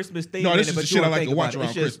like a Christmas theme. No, this in is it, the but shit you I don't like think to watch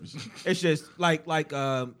about it. around It's just, Christmas. It's just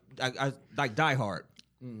like Die Hard.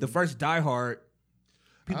 The first Die Hard,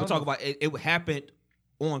 people talk about it happened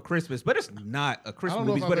on Christmas, but it's not a I Christmas don't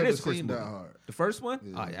know movie, if but I've it ever is Christmas seen movie. Die Hard. The first one?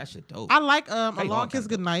 Yeah. Oh, yeah, that shit dope. I like A Hey, Long Kiss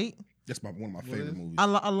Goodnight. That's one of my favorite movies.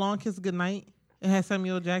 A Long Kiss Goodnight. It had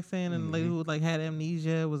Samuel Jackson and the lady who like had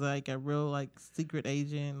amnesia, was like a real like secret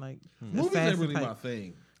agent. Like Movies ain't really my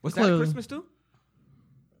thing. Was that Clearly. Christmas too?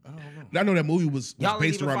 I don't know. I know that movie was Y'all ain't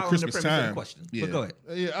based even around following Christmas the premise of the time. question. Yeah. But go ahead.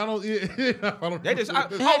 Yeah, I don't. Yeah, I don't. They just had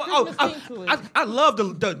Christmas theme to it. I love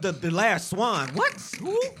the last Swan. What?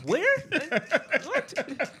 Who? Where? What?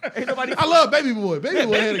 Ain't nobody. I love Baby Boy. Baby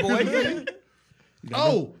Boy had Baby a Boy. Christmas theme.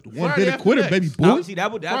 Oh, The one Friday hit a After quitter, Next. baby Oh, boy. see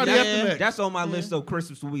that would Friday After Next. that's on my list of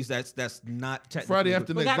Christmas movies. That's not technically Friday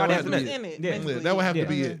After But Next. got That Friday would After have to Christmas be Next. it. in it. Yeah. basically. Yeah, that would have to Yeah.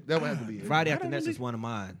 be it. That would have to be it. Friday I After don't Next really- is one of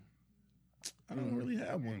mine. I don't really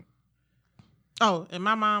have one. Oh, and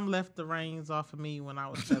my mom left the reins off of me when I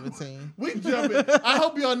was 17. We jumping. I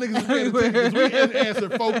hope y'all niggas is paying attention because we hadn't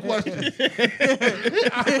answered 4 questions.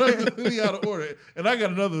 We out of order. And I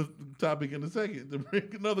got another topic in a second to bring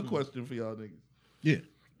another question for y'all niggas. Yeah.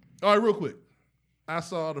 All right, real quick. I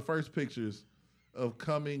saw the first pictures of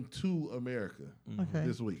Coming to America Okay.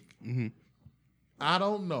 this week. I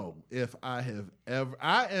don't know if I have ever.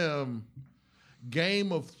 I am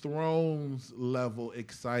Game of Thrones level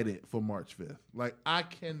excited for March 5th. Like, I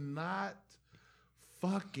cannot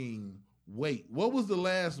fucking wait. What was the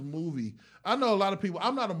last movie? I know a lot of people.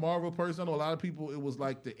 I'm not a Marvel person. I know a lot of people. It was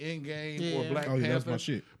like the Endgame or Yeah. Black Oh, yeah, Panther. that's my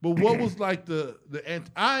shit. But what was like the?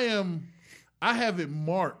 I have it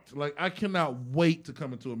marked. Like, I cannot wait to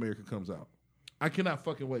Coming to America comes out. I cannot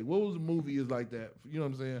fucking wait. What was the movie is like that? You know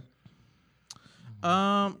what I'm saying?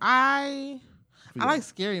 I like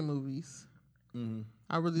scary movies. Mm-hmm.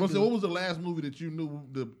 I really So do. what was the last movie that you knew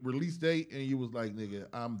the release date and you was like, nigga,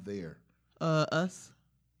 I'm there? Us.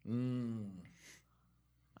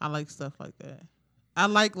 I like stuff like that. I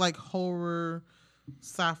like horror,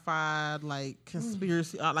 sci-fi, like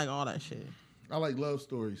conspiracy. I like all that shit. I like love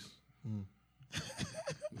stories.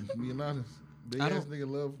 Just being honest. Big ass nigga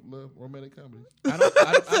love romantic comedies. I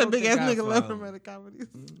don't Big think ass nigga I've, love romantic comedies.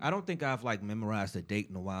 I don't think I've like memorized a date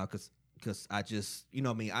in a while because I just, you know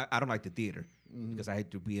what I mean, I don't like the theater because I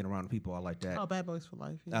hate to be around people I like that. Oh, Bad Boys for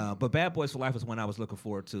Life. Yeah. But Bad Boys for Life was one I was looking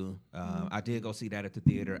forward to. I did go see that at the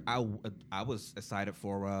theater. I was excited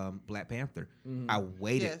for Black Panther. I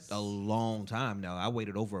waited a long time now. I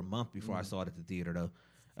waited over a month before I saw it at the theater though.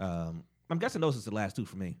 I'm guessing those are the last two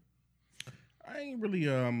for me. I ain't really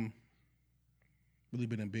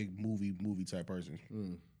been a big movie type person.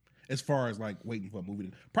 As far as like waiting for a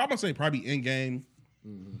movie, probably Endgame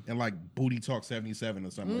and like Booty Talk 77 or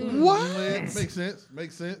something. Like that. What?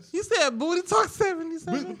 Makes sense. You said Booty Talk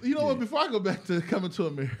 77? But you know what? Before I go back to Coming to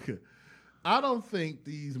America, I don't think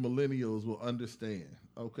these millennials will understand,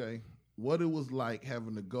 okay, what it was like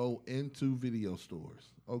having to go into video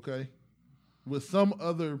stores, okay, with some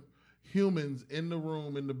other humans in the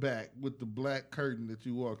room in the back with the black curtain that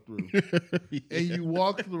you walk through. And you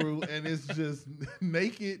walk through and it's just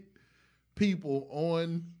naked people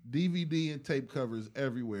on DVD and tape covers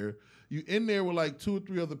everywhere. You in there with like 2 or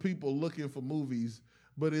 3 other people looking for movies,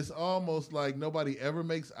 but it's almost like nobody ever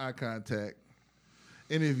makes eye contact.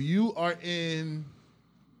 And if you are in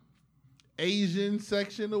Asian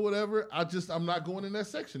section or whatever, I'm not going in that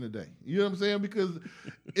section today. You know what I'm saying? Because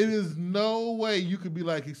it is no way you could be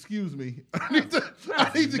like, excuse me. I need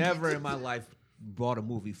to Never in my life bought a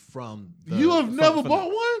movie from the... You have never bought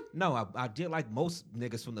one? No, I did like most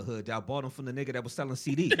niggas from the hood. I bought them from the nigga that was selling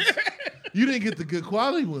CDs. You didn't get the good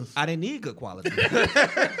quality ones. I didn't need good quality.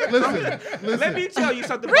 Listen. Let me tell you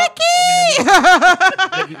something Ricky!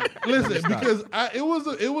 Listen, because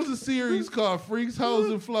it was a series called Freaks, Hoes,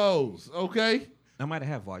 and Flows, okay? I might have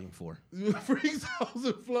had volume 4. Freaks, Hoes,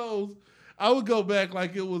 and Flows. I would go back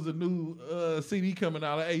like it was a new CD coming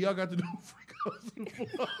out. Like, hey, y'all got to do Freaks, Hoes, and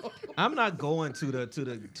Flows. I'm not going to the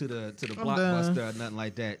Blockbuster or nothing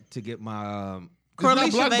like that to get my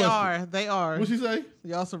Correlation, they are. What'd she say?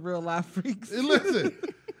 Y'all some real life freaks. Hey, listen,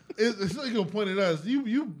 it's not gonna point at us.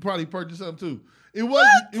 You probably purchased something too. It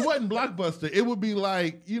wasn't Blockbuster. It would be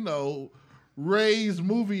like, you know, Ray's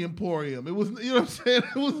Movie Emporium. It was, you know what I'm saying?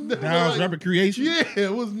 It was never Dow's Rapid Creation. Yeah,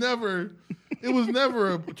 it was never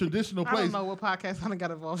a traditional place. I don't know what podcast I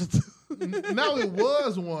got involved in. Now it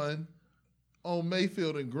was one on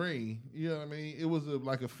Mayfield and Green. You know what I mean? It was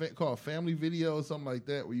called Family Video or something like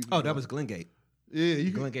that. Where you that was Glengate. Yeah,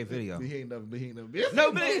 Glengate Video. He ain't never been.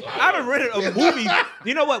 No, man, I haven't rented a movie.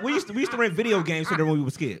 You know what? We used to rent video games when we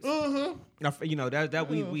was kids. You know that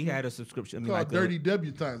we had a subscription. I mean, called like Dirty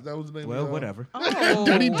Debutantes. That was the name. Well, of whatever. Oh.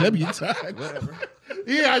 Dirty Debutante. Whatever.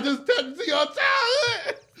 Yeah, I just tapped into your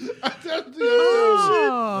childhood.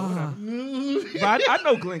 But I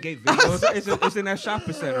know Glengate Video. It's in that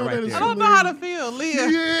shopping center right I there. don't know how to feel, Leah.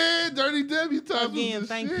 Yeah, Dirty Debutantes. Again,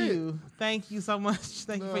 thank you. Thank you so much.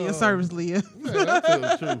 Thank you for your No. service, Leah. Man, I tell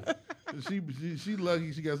the truth. She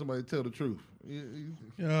lucky she got somebody to tell the truth.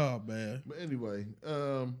 Oh man. But anyway,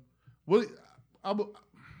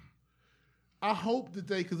 I hope that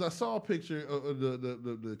because I saw a picture of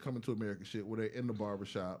the Coming to America shit where they're in the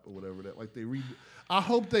barbershop or whatever that like they I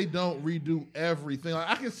hope they don't redo everything. Like,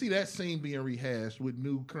 I can see that scene being rehashed with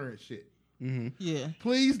new current shit. Mm-hmm. Yeah.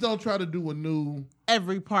 Please don't try to do a new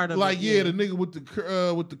Every part of like it. the nigga with the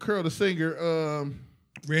curl, the singer,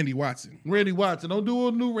 Randy Watson. Randy Watson. Don't do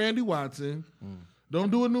a new Randy Watson. Don't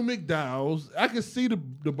do a new McDowell's. I can see the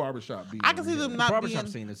barbershop being. I can see them not barbershop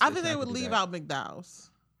being. scene is- I is think they not would to do leave that. out McDowell's.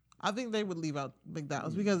 I think they would leave out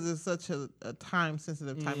McDowell's because it's such a time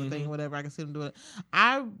sensitive type of thing. Whatever, I can see them doing it.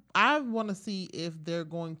 I want to see if they're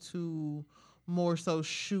going to more so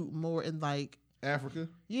shoot more in like Africa.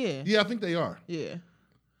 yeah Yeah, I think they are. yeah.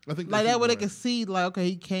 I think Like they that way they are. can see like okay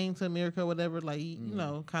he came to America or whatever like you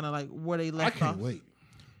know kind of like where they I left can't off. wait.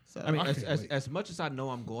 So I mean, I can't wait. as much as I know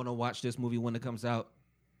I'm going to watch this movie when it comes out,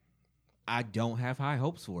 I don't have high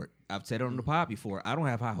hopes for it. I've said it on the pod before. I don't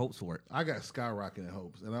have high hopes for it. I got skyrocketing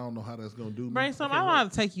hopes, and I don't know how that's gonna do. Brainstorm, I don't know how to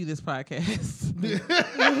take you this podcast.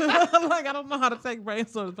 Like I don't know how to take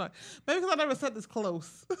Brainstorm this podcast. Maybe because I never said this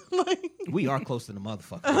close. Like We are close to the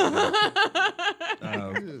motherfucker.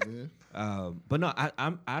 Yeah, man. But no,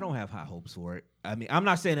 I don't have high hopes for it. I mean, I'm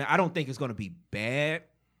not saying that I don't think it's going to be bad.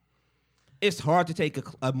 It's hard to take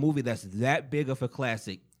a movie that's that big of a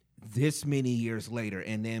classic, this many years later,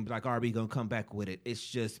 and then like, are we gonna come back with it? It's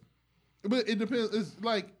just. But it depends. It's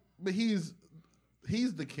like, but he's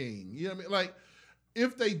the king. You know what I mean? Like,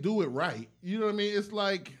 if they do it right, you know what I mean? It's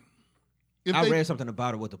like, I read something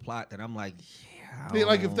about it with the plot that I'm like,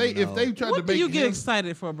 like if they try to make, do you get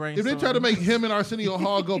excited for a brainstorm? If they try to make him and Arsenio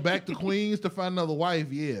Hall go back to Queens to find another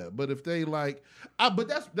wife, yeah. But if they like, but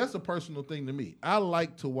that's a personal thing to me. I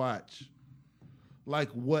like to watch like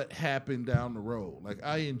what happened down the road. Like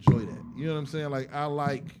I enjoy that. You know what I'm saying? Like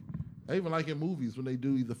I even like in movies when they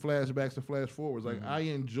do either flashbacks or flash forwards. Like I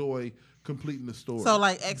enjoy completing the story. So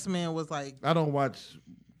like X-Men was like, I don't watch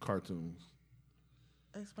cartoons.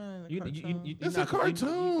 X-Men in a cartoon. It's a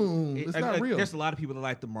cartoon. It's not real. There's a lot of people that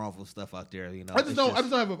like the Marvel stuff out there. You know, I just don't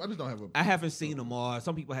have a. I haven't seen them all.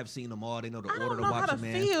 Some people have seen them all. They know the order to watch them. I don't know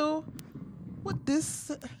how to feel with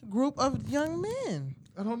this group of young men.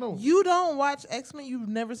 I don't know. You don't watch X-Men. You've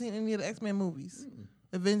never seen any of the X-Men movies,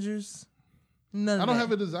 Avengers. None. I don't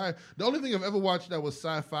have a desire. The only thing I've ever watched that was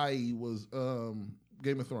sci-fi was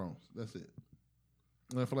Game of Thrones. That's it.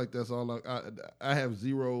 And I feel like that's all. I have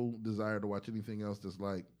zero desire to watch anything else that's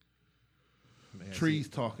like trees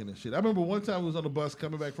talking and shit. I remember one time we was on the bus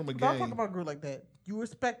coming back from a game. Don't talk about Groot like that. You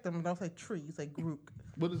respect them, don't say tree. You say Groot.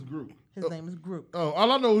 What is Groot? His name is Groot. Oh,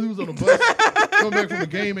 all I know is he was on the bus coming back from a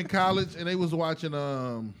game in college, and they was watching.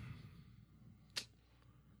 Oh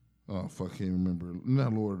fuck, can't remember.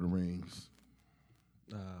 Not Lord of the Rings.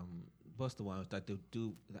 What's the one that the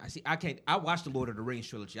dude? I watched the Lord of the Rings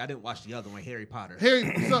trilogy. I didn't watch the other one, Harry Potter.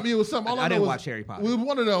 It was something. All I didn't watch Harry Potter. It was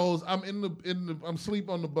one of those. I'm I'm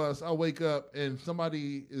asleep on the bus. I wake up and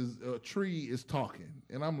a tree is talking,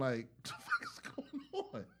 and I'm like, what the fuck is going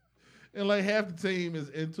on? And like half the team is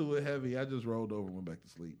into it heavy. I just rolled over and went back to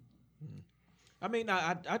sleep. I mean,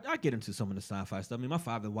 I get into some of the sci-fi stuff. I mean, my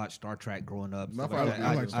father watched Star Trek growing up.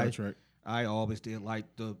 I like Star Trek. I always did like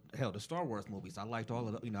the Star Wars movies. I liked all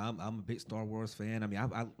of the, I'm a big Star Wars fan. I mean,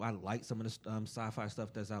 I like some of the sci-fi stuff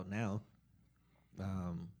that's out now.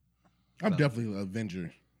 I'm definitely an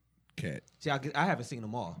Avenger cat. See, I haven't seen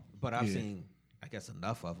them all, but I've seen, I guess,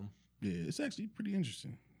 enough of them. Yeah, it's actually pretty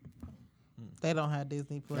interesting. They don't have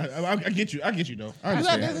Disney Plus. I get you. I get you though. I You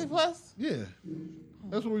got understand. Disney Plus? Yeah,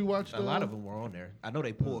 that's what we watched. A lot of them were on there. I know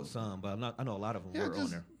they pulled some, but I know a lot of them were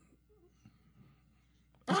on there.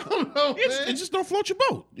 I don't know. It just don't float your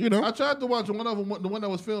boat, you know. I tried to watch one of them, the one that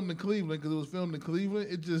was filmed in Cleveland, because it was filmed in Cleveland.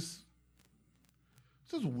 It's just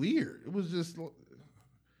weird. It was just,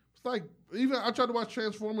 it's like, even I tried to watch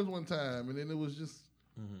Transformers one time, and then it was just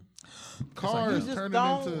cars turning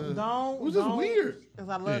into. It was just weird. Because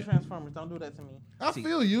I love Transformers. Don't do that to me. I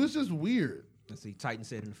feel you. It's just weird. Let's see, Titan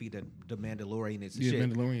said in the feed that the Mandalorian is shit.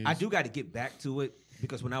 Mandalorian. I do got to get back to it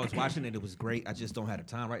because when I was watching it, it was great. I just don't have the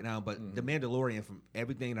time right now. But the Mandalorian, from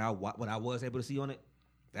everything that what I was able to see on it,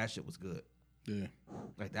 that shit was good. Yeah,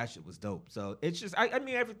 like that shit was dope. So it's just, I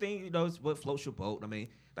mean, everything is what floats your boat. I mean,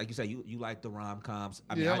 like you say, you like the rom-coms.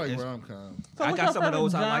 I like rom-coms. So I got some of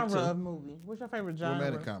those I like too. Of movie? What's your favorite genre?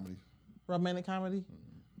 Romantic comedy. Romantic comedy.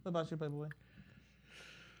 What about you, Playboy?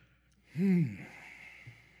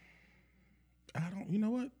 I don't. You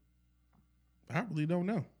know what? I really don't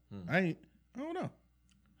know. I don't know.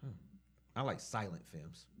 I like silent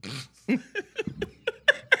films. Did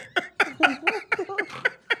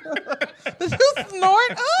you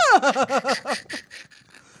snort?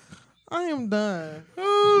 I am done.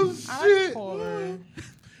 Oh shit! Oh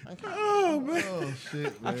man! Oh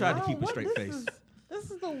shit! Man. I tried to keep a straight face. This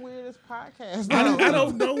is the weirdest podcast. I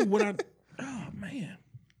don't know what I. Oh man.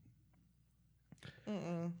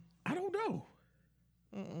 I don't know.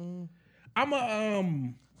 I'm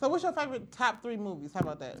a So, what's your favorite top 3 movies? How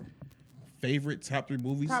about that? Favorite top 3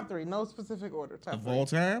 movies? Top 3, no specific order. Top of 3. all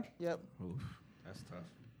time? Yep. Oof, that's tough.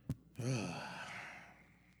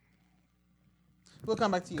 We'll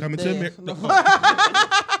come back to you. Coming to America.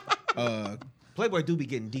 Playboy do be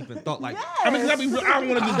getting deep in thought. Like, yes. I mean, I don't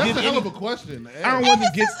want to just That's get a hell of a question. I don't want to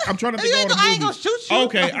get. I'm trying to think of all the movies. I ain't gonna shoot you.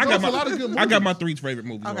 Okay, I got a lot of good I got my movies. 3 favorite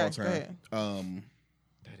movies of all time.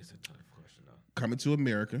 that is a tough question, though. Coming to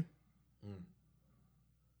America.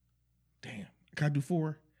 Damn, can I do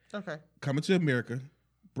 4? Okay. Coming to America,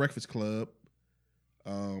 Breakfast Club.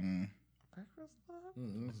 Breakfast Club?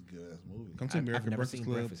 That's a good ass movie. Come to America, I've never Breakfast seen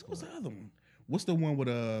Club. Breakfast What's the Club. other one? What's the one with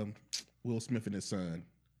Will Smith and his son?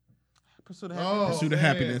 Pursuit of Happiness. Pursuit of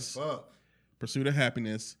Happiness. Fuck. Pursuit of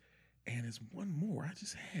Happiness. And there's one more. I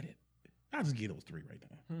just had it. I'll just get those 3 right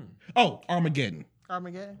now. Oh, Armageddon.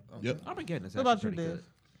 Armageddon. Yep. Armageddon is What about actually you, pretty Div?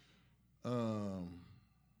 good.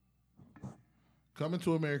 Coming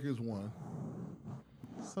to America is one.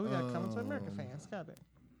 So we got Coming to America fans. Got it.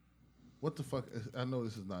 What the fuck? I know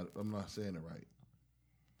this is not. I'm not saying it right.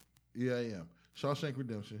 Yeah, I am. Shawshank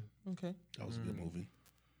Redemption. Okay. That was a good movie.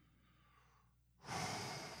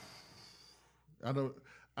 I know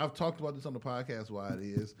I've talked about this on the podcast why it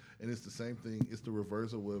is, and it's the same thing. It's the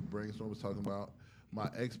reverse of what Brainstorm was talking about. My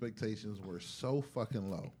expectations were so fucking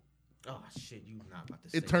low. Oh shit, you not about to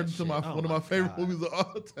say It turned that into shit. one of my favorite movies of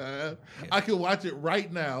all time. I can watch it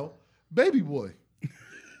right now. Baby Boy.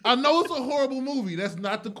 I know it's a horrible movie. That's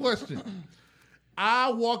not the question. I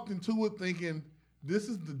walked into it thinking this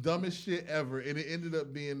is the dumbest shit ever, and it ended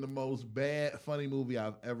up being the most bad, funny movie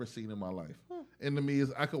I've ever seen in my life. And to me,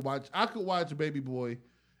 is I could watch Baby Boy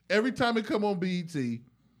every time it come on BET.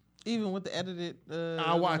 Even with the edited,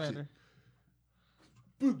 I watch it.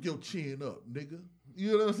 Put your chin up, nigga.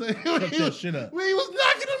 You know what I'm saying? Chuck that shit up. When he was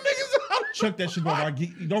knocking them niggas out. Chuck that shit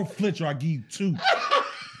up. Don't flinch or I give you 2.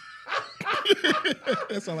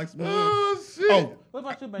 That sounds like some. Oh shit! Oh, What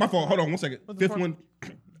about you, baby? my fault. Hold on 1 second. What's the Fifth one.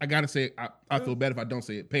 I gotta say it. I feel bad if I don't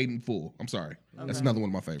say it. Paid in Full. I'm sorry. That's another one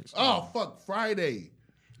of my favorites. Oh fuck! Friday.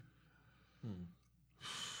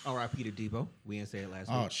 R.I.P. to Debo. We didn't say it last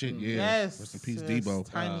Oh week. shit, yeah. Yes. Rest in peace, yes, Debo.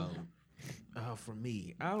 Tiny. For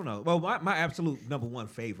me, I don't know. Well, my absolute number one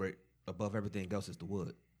favorite above everything else is The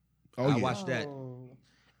Wood. Oh I yeah. watched that.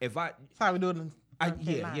 If I That's how we do it.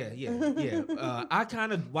 Yeah. I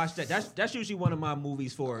kind of watch that. That's usually one of my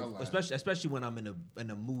movies for, especially when I'm in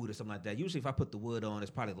a mood or something like that. Usually, if I put The Wood on,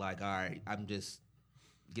 it's probably like, all right, I'm just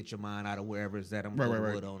get your mind out of wherever it's at. I'm putting The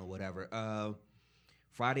Wood on or whatever.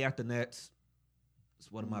 Friday After Next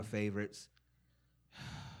is one of my favorites.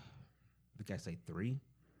 I think I say 3.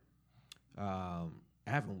 I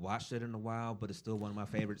haven't watched it in a while, but it's still one of my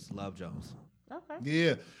favorites. Love Jones. Okay.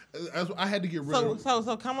 Yeah, I had to get rid of.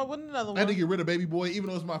 So come up with another one. I had to get rid of Baby Boy, even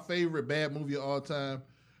though it's my favorite bad movie of all time.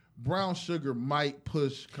 Brown Sugar might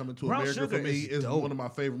push Coming to Brown America Sugar for me is dope. one of my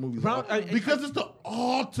favorite movies because it's the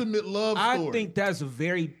ultimate love story. I think that's a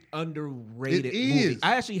very underrated It movie. is.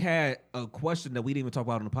 I actually had a question that we didn't even talk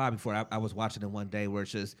about on the pod before. I was watching it one day where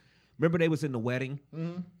it's just, remember they was in the wedding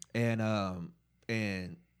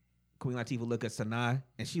and Queen Latifah looked at Sanaa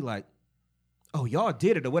and she like, oh, y'all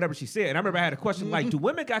did it or whatever she said. And I remember I had a question like, do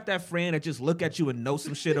women got that friend that just look at you and know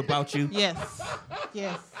some shit about you? Yes.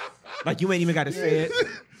 Like you ain't even got to say it.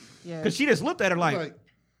 Because she just looked at her like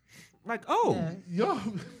oh. Yeah. Yo,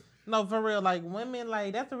 No, for real. Like women,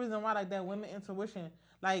 like that's the reason why, like that women intuition.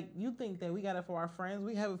 Like you think that we got it for our friends,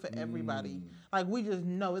 we have it for everybody. Like we just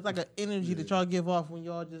know it's like an energy that y'all give off when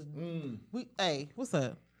y'all just Hey, what's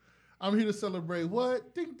up? I'm here to celebrate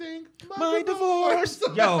what? Ding ding. My divorce.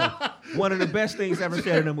 Yo, one of the best things ever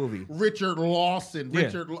said in a movie. Richard Lawson. Yeah.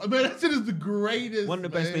 Man, that shit is the greatest. One of the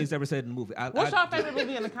best man. things ever said in the movie. What's your favorite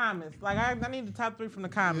movie in the comments? Like I need the top 3 from the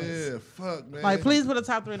comments. Yeah, fuck, man. Like please put a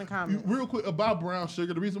top 3 in the comments. Real quick about Brown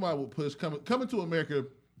Sugar, the reason why I would push coming to America,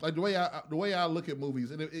 like the way I look at movies,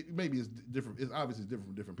 and it maybe it's different. It's obviously different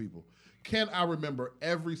from different people. Can I remember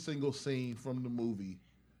every single scene from the movie?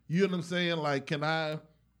 You know what I'm saying? Like, can I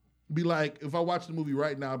be like, if I watch the movie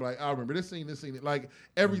right now, I'll be like, I remember this scene. Like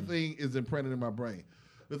everything is imprinted in my brain.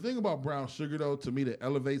 The thing about Brown Sugar, though, to me that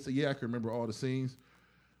elevates it, I can remember all the scenes,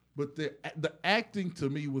 but the acting to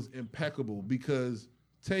me was impeccable because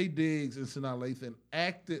Taye Diggs and Sanaa Lathan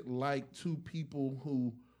acted like two people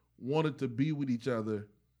who wanted to be with each other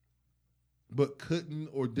but couldn't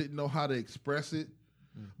or didn't know how to express it.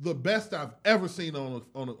 The best I've ever seen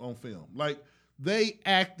on film. Like they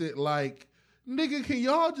acted like, nigga, can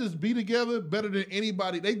y'all just be together better than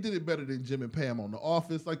anybody? They did it better than Jim and Pam on The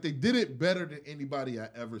Office. Like they did it better than anybody I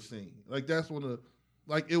ever seen. Like that's one of,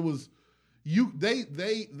 like it was,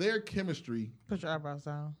 their chemistry. Put your eyebrows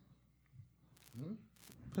down.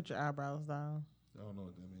 Put your eyebrows down. I don't know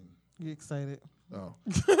what that means. You excited? Oh,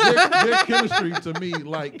 their chemistry to me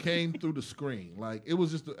like came through the screen. Like it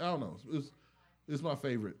was just, I don't know. It's my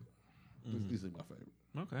favorite. It's easily my favorite.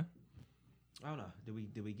 Okay. I don't know.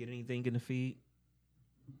 Did we get anything in the feed?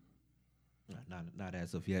 Not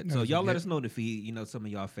as of yet. So y'all let us know in the feed. You know some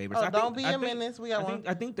of y'all favorites. Oh, don't be a menace. We got one.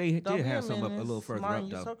 I think they did have some up a little further Martin, up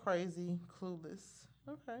though. You're so crazy, clueless.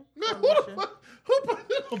 Okay.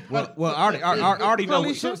 Well, I already know.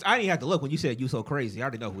 Felicia? I didn't have to look when you said you so crazy. I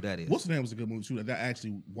already know who that is. What's the name was a good movie too that I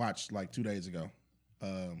actually watched like 2 days ago.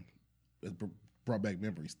 It brought back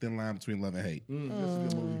memories. Thin Line Between Love and Hate. That's a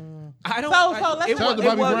good movie. I don't. So let's Shout out to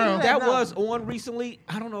Bobby Brown. That was on recently.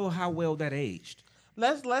 I don't know how well that aged.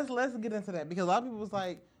 Let's get into that because a lot of people was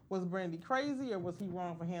like, was Brandy crazy or was he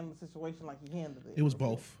wrong for handling the situation like he handled it? It was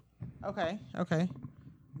both. Okay.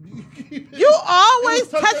 You always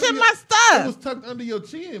touching my stuff. It was tucked under your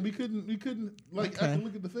chin. We couldn't like I can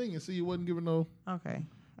look at the thing and see you wasn't giving no. Okay.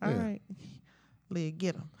 All right. Leah,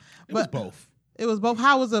 get him. It was both. It was both.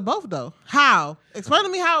 How was it both though? How? Explain to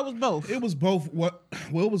me how it was both. It was both.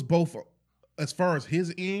 It was both. As far as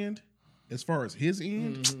his end, the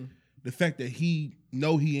fact that he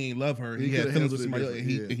ain't love her, he had feelings with somebody else,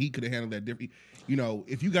 and he could have handled that differently. You know,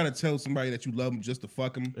 if you got to tell somebody that you love them just to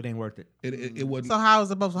fuck them, it ain't worth it. It wasn't. So how is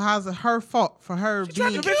it both? So how is it her fault for her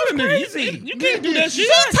being crazy? You can't do that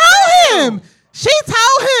shit. She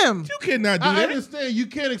told him. You cannot do that. I understand. You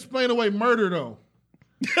can't explain away murder though.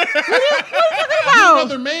 What are you talking about?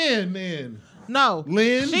 Another man, then. No,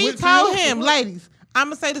 Lynn. She Whitfield? told him, ladies. I'm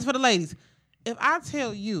gonna say this for the ladies. If I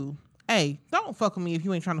tell you, hey, don't fuck with me if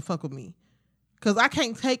you ain't trying to fuck with me. Because I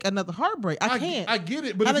can't take another heartbreak. I can't. I get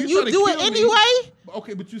it, but and if you do it anyway.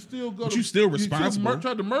 Okay, but you still go. But you still responsible.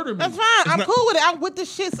 Tried to murder me. That's fine. I'm cool with it. I'm with the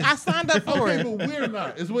shit. I signed up for Okay, it. but we're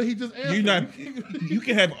not. Is what he just answered. You're not. You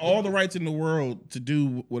can have all the rights in the world to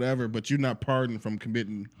do whatever, but you're not pardoned from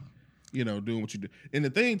committing. You know, doing what you do. And the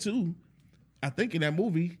thing too, I think in that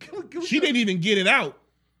movie, she didn't even get it out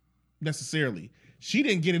necessarily. She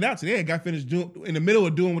didn't get it out today. Got finished doing in the middle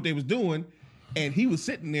of doing what they was doing, and he was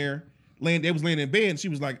sitting there. They was laying in bed, and she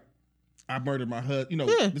was like, I murdered my husband. You know,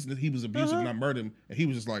 he was abusive, and I murdered him. And he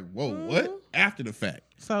was just like, whoa, what? After the fact.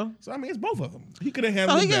 So I mean, it's both of them. He could have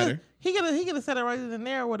handled it better. He could have said it right in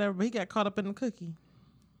there or whatever, but he got caught up in the cookie.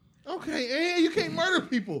 Okay, and you can't murder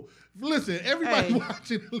people. Listen, everybody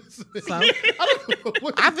watching, listen. So, I don't know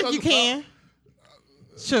what I think you can.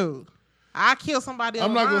 Shoot. I kill somebody.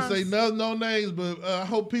 I'm not going to say no names, but I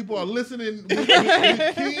hope people are listening with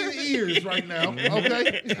keen ears right now.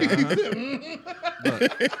 Okay?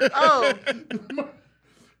 Oh.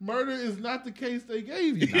 Murder is not the case they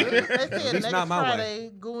gave you. They said It's next not my Friday,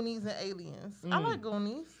 way. Goonies and Aliens. I like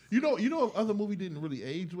Goonies. You know, other movie didn't really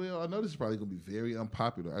age well. I know this is probably going to be very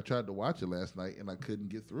unpopular. I tried to watch it last night, and I couldn't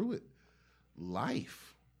get through it.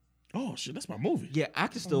 Life. Oh, shit, that's my movie. Yeah, I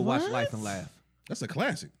can still watch Life and laugh. That's a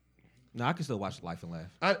classic. No, I can still watch Life and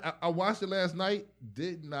laugh. I watched it last night,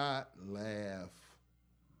 did not laugh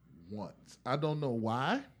once. I don't know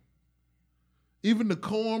why. Even the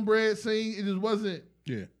cornbread scene, it just wasn't.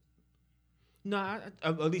 Yeah. No,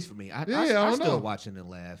 at least for me, I don't still know. watch it and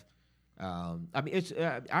laugh. I mean, it's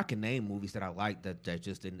I can name movies that I like that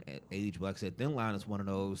just didn't age well. Like I said, Thin Line is one of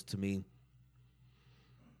those to me.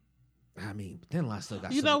 I mean, Thin Line still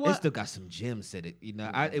got it still got some gems in it. You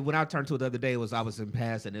know, when I turned to it the other day, I was in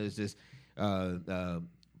Pass and it was just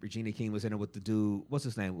Regina King was in it with the dude. What's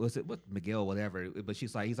his name? Was it Miguel? Whatever. But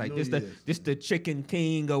he's like this the Chicken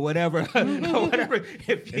King or whatever. Or whatever.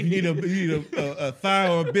 If you need a thigh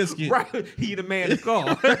or a biscuit, right? He the man to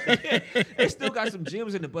call. They still got some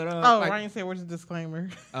gems in it, but Ryan said, "Where's the disclaimer?"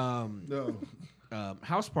 No.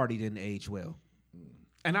 House Party didn't age well.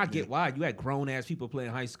 And I get why. You had grown-ass people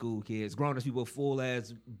playing high school kids, grown-ass people with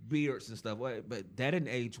full-ass beards and stuff. But that didn't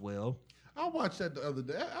age well. I watched that the other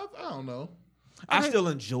day. I don't know. I still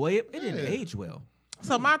enjoy it. It didn't age well.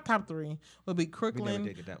 So my top three would be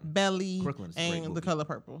Crooklyn, Belly, and movie. The Color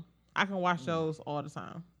Purple. I can watch those all the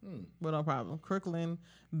time, but no problem. Crooklyn,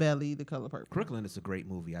 Belly, The Color Purple. Crooklyn is a great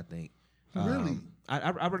movie, I think. Really?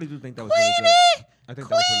 I really do think that was really good. I think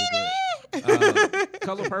that was really good.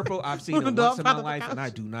 Color Purple, I've seen it once in my life, and I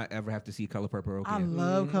do not ever have to see Color Purple again. I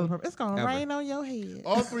love Color Purple. It's gonna rain on your head.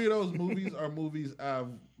 All three of those movies are movies I've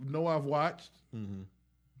watched. Mm-hmm.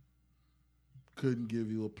 Couldn't give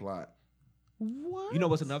you a plot. What? You know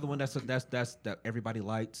what's another one that everybody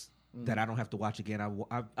likes that I don't have to watch again?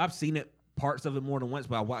 I've seen it, parts of it more than once,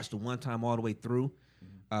 but I watched it one time all the way through.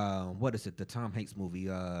 What is it? The Tom Hanks movie.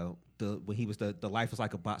 When he was the Life is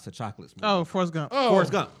Like a Box of Chocolates movie. Oh, Forrest Gump.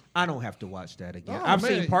 Forrest Gump. I don't have to watch that again. Oh, I've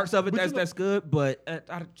man. seen parts of it that's good, but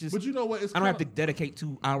I just. But you know what? I don't have to dedicate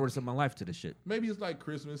 2 hours of my life to this shit. Maybe it's like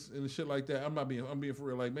Christmas and shit like that. I'm being for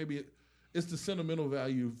real. Like maybe it's the sentimental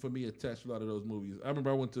value for me attached to a lot of those movies. I remember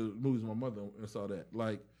I went to movies with my mother and saw that.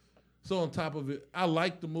 Like, so on top of it, I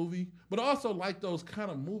like the movie, but I also like those kind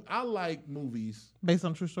of movies. I like movies Based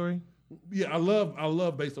on true story. Yeah, I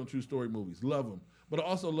love based on true story movies. Love them, but I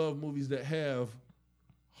also love movies that have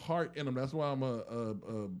heart in them. That's why I'm a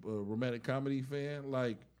romantic comedy fan.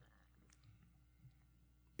 Like,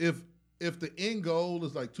 if the end goal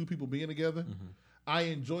is like two people being together, I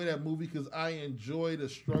enjoy that movie because I enjoy the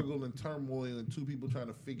struggle and turmoil and two people trying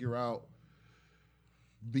to figure out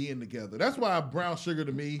being together. That's why Brown Sugar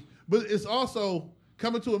to me. But it's also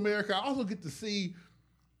Coming to America. I also get to see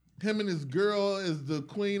him and his girl is the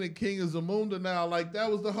queen and king of Zamunda now. Like, that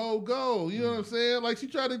was the whole goal. You know what I'm saying? Like, she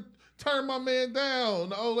tried to turn my man down.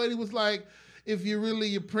 The old lady was like, if you're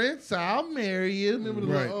really a prince, I'll marry you. Remember the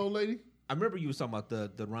little old lady? I remember you were talking about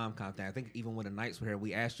the rom-com thing. I think even when the nights were here,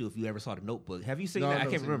 we asked you if you ever saw The Notebook. Have you seen that? I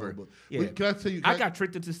can't remember. Yeah. Can I tell you? I got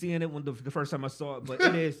tricked into seeing it when the first time I saw it, but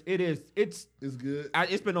it's good.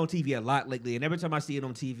 It's been on TV a lot lately, and every time I see it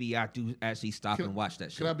on TV, I do actually stop and watch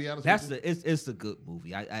that shit. Can I be honest with you? It's a good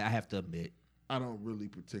movie. I have to admit. I don't really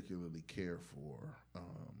particularly care for.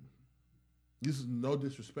 This is no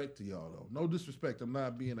disrespect to y'all, though. No disrespect. I'm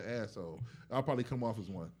not being an asshole. I'll probably come off as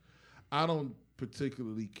one. I don't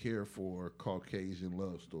particularly care for Caucasian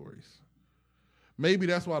love stories. Maybe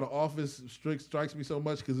that's why The Office strikes me so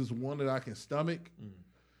much, because it's one that I can stomach.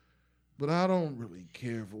 But I don't really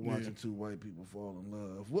care for watching two white people fall in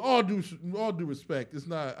love. With all due respect, it's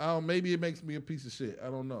not. Maybe it makes me a piece of shit.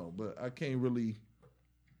 I don't know, but I can't really.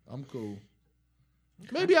 I'm cool.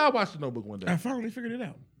 Maybe I'll watch The Notebook one day. I finally figured it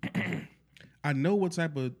out. I know what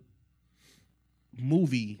type of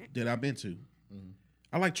movie that I'm into.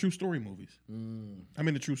 I like true story movies. I'm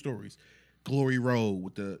into true stories. Glory Road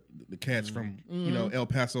with the cats from El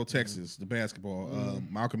Paso, Texas, the basketball.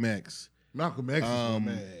 Malcolm X. Malcolm X is my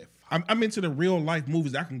man. I'm into the real life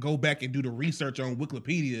movies. I can go back and do the research on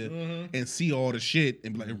Wikipedia and see all the shit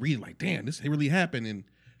and read like, damn, this really happened. And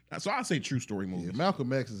so I say true story movies. Yeah,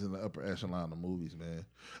 Malcolm X is in the upper echelon of movies, man.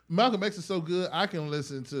 Malcolm X is so good. I can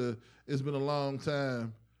listen to It's Been a Long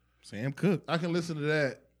Time. Sam Cooke. I can listen to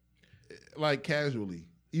that like casually,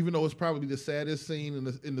 even though it's probably the saddest scene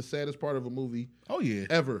in the saddest part of a movie. Oh yeah,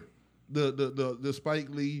 ever. The Spike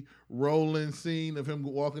Lee rolling scene of him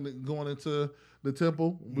going into the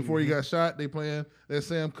temple before he got shot. They playing that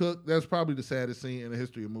Sam Cooke. That's probably the saddest scene in the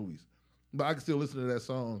history of movies. But I can still listen to that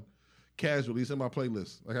song casually. It's in my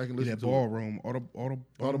playlist. Like I can listen to Ballroom, Audubon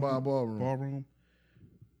Ballroom.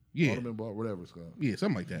 Yeah, Audubon Ball, whatever it's called. Yeah,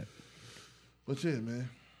 something like that. But yeah, man.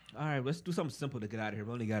 All right, let's do something simple to get out of here.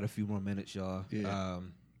 We only got a few more minutes, y'all. Yeah.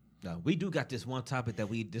 No, we do got this one topic that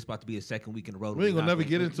this about to be the second week in a row. We ain't gonna never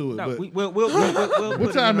get into it. No, but we'll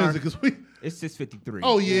what time is it? Because it's 6:53.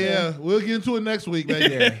 Oh yeah, we'll get into it next week,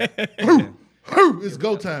 baby. It's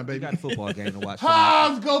go time, baby. We got a football game to watch.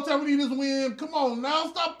 It's go time. We need this win. Come on now,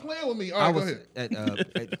 stop playing with me. All right, go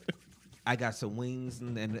ahead. I got some wings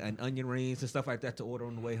and onion rings and stuff like that to order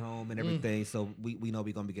on the way home and everything. So we know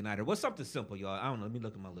we're gonna be getting out of here. What's something simple, y'all? I don't know. Let me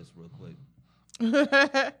look at my list real quick.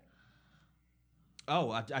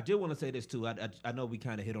 Oh, I did want to say this too. I know we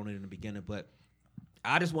kind of hit on it in the beginning, but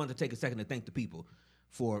I just wanted to take a second to thank the people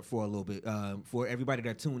for a little bit, for everybody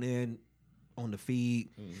that tuned in on the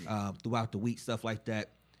feed throughout the week, stuff like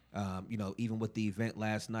that. Even with the event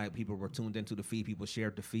last night, people were tuned into the feed. People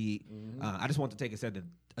shared the feed. I just want to take a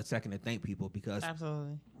second to thank people because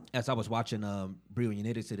absolutely, as I was watching Brilliant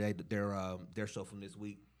Idiots today, their show from this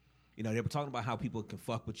week, they were talking about how people can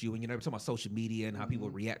fuck with you, and they were talking about social media and how people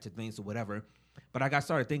react to things or whatever. But I got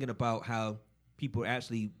started thinking about how people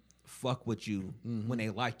actually fuck with you when they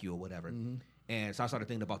like you or whatever. And so I started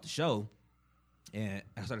thinking about the show, and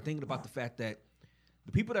I started thinking about the fact that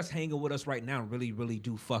the people that's hanging with us right now really, really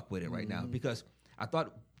do fuck with it right now. Because I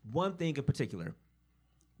thought one thing in particular,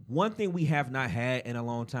 one thing we have not had in a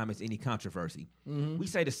long time is any controversy. We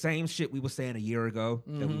say the same shit we were saying a year ago,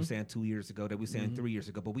 that we were saying 2 years ago, that we were saying 3 years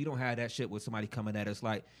ago, but we don't have that shit with somebody coming at us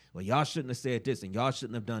like, well, y'all shouldn't have said this and y'all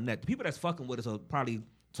shouldn't have done that. The people that's fucking with us will probably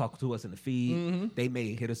talk to us in the feed. They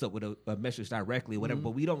may hit us up with a message directly or whatever,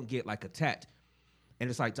 but we don't get like attacked. And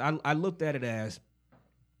it's like, I looked at it as,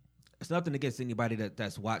 it's nothing against anybody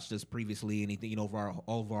that's watched us previously, anything, over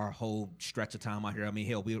our whole stretch of time out here. I mean,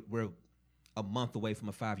 hell, we're a month away from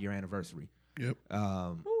a 5-year anniversary. Yep.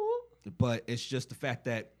 But it's just the fact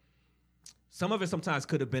that some of it sometimes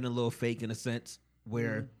could have been a little fake in a sense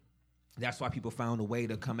where that's why people found a way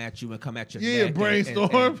to come at you and come at your neck. Brainstorm.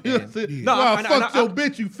 Fuck your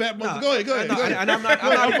bitch, you fat mother. Go ahead. And I'm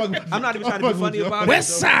not even trying to be funny about it.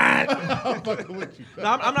 West Side.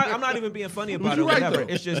 I'm not even being funny about it or whatever.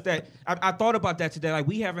 It's just that I thought about that today. Like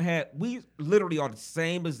we literally are the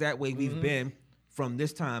same as that way we've been from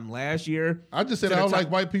this time last year. I just said I don't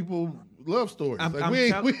like white people love stories.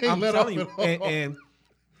 We ain't let up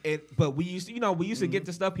but we used to get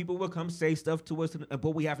the stuff. People would come say stuff to us, but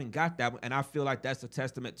we haven't got that. And I feel like that's a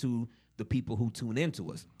testament to the people who tune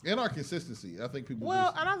into us and our consistency. I think people.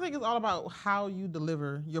 And I think it's all about how you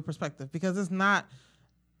deliver your perspective, because it's not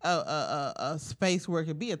a space where it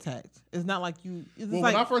could be attacked. It's not like you. When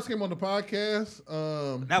I first came on the podcast,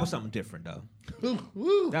 that was something different, though.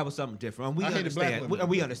 That was something different. We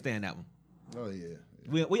understand that one. Oh yeah.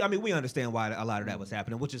 We understand why a lot of that was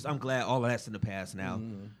happening, which is I'm glad all of that's in the past now.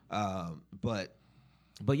 But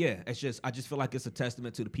yeah, I just feel like it's a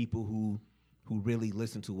testament to the people who really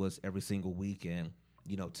listen to us every single week and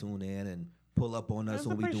tune in and pull up on us That's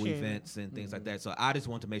when we do appreciated. events and things like that. So I just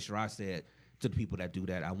want to make sure I said to the people that do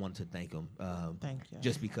that, I wanted to thank them. Thank you.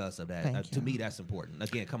 Just because of that. Thank To you. me, that's important.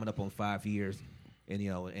 Again, coming up on 5 years, and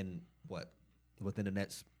and what within the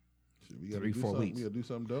next We gotta 3-4 do something. weeks. We gotta do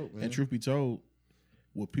something dope, man. And truth be told,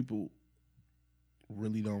 what people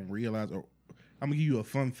really don't realize, or I'm gonna give you a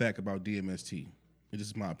fun fact about DMST. This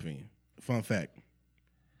is my opinion. Fun fact: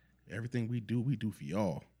 everything we do for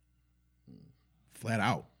y'all. Flat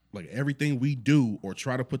out, like everything we do or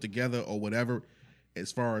try to put together or whatever,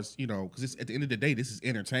 as far as because it's at the end of the day, this is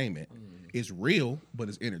entertainment. It's real, but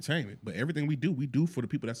it's entertainment. But everything we do for the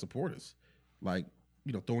people that support us. Like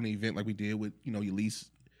throwing an event like we did with Elise.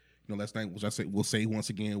 Last night, which we'll say once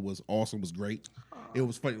again was awesome, was great. It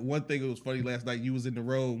was funny. One thing that was funny last night, you was in the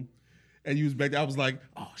room and you was back there. I was like,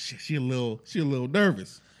 oh shit, she a little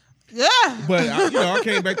nervous. Yeah. But I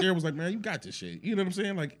came back there and was like, man, you got this shit. You know what I'm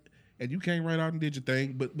saying? Like, and you came right out and did your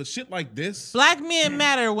thing. But shit like this, Black men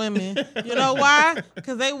matter, women. You know why?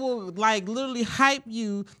 Because they will literally hype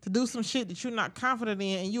you to do some shit that you're not confident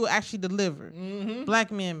in, and you will actually deliver.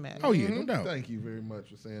 Black men matter. oh yeah, no doubt. Thank you very much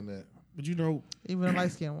for saying that. But Even a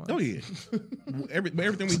light skinned one. oh yeah,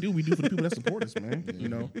 everything we do for the people that support us, man.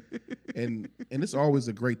 And it's always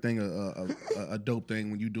a great thing, a dope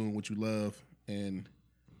thing when you're doing what you love. And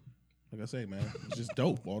like I say, man, it's just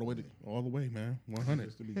dope all the way, man.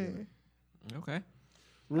 100. okay.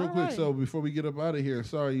 Real quick, right. so before we get up out of here,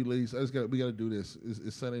 sorry, you ladies, we got to do this.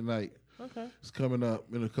 It's Sunday night. Okay. It's coming up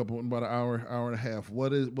in about an hour and a half.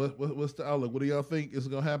 What's the outlook? What do y'all think is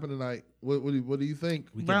gonna happen tonight? What do you think?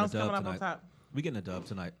 We getting a Browns dub coming up on tonight. top. We getting a dub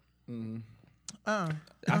tonight. Uh-huh.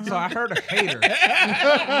 So I heard a hater.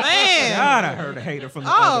 Man. God, I heard a hater from the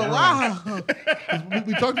Oh, other room. wow.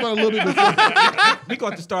 We talked about it a little bit before. We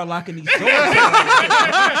got to start locking these doors.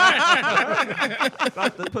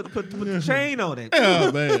 Got to put the chain on it.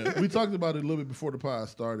 Oh man. We talked about it a little bit before the pod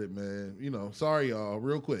started, man. Sorry, y'all.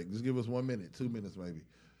 Real quick, just give us 1 minute, 2 minutes, maybe.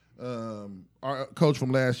 Our coach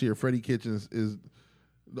from last year, Freddie Kitchens, is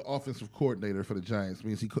the offensive coordinator for the Giants.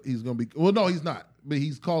 Means he's going to be. Well, no, he's not. But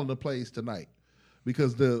he's calling the plays tonight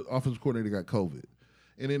because the offensive coordinator got COVID,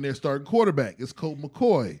 and then their starting quarterback is Colt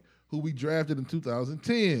McCoy, who we drafted in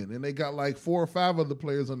 2010, and they got like 4 or 5 other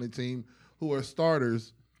players on their team who are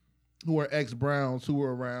starters, who are ex-Browns, who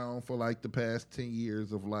were around for like the past 10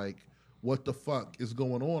 years of like, what the fuck is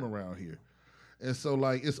going on around here? And so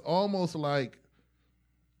like, it's almost like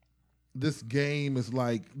this game is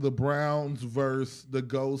like the Browns versus the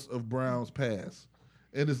ghosts of Browns past.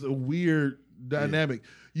 And it's a weird dynamic.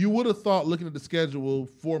 You would have thought, looking at the schedule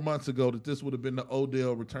 4 months ago, that this would have been the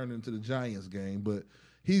Odell returning to the Giants game, but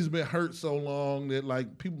he's been hurt so long that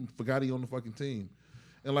like people forgot he on the fucking team.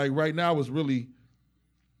 And like right now it's really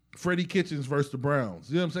Freddie Kitchens versus the Browns.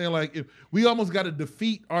 You know what I'm saying? Like, if we almost got to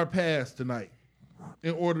defeat our past tonight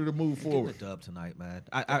in order to move forward. Getting a dub tonight, man.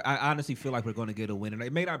 I honestly feel like we're going to get a win tonight.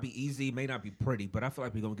 It may not be easy, it may not be pretty, but I feel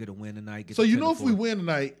like we're going to get a win tonight. So if we win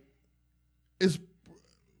tonight,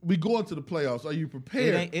 we go into the playoffs. Are you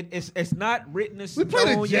prepared? It's not written in We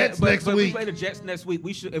play the Jets next but week. we play the Jets next week.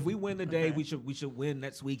 We should, if we win today, we should win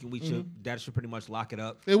next week, and that should pretty much lock it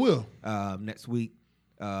up. It will. Next week.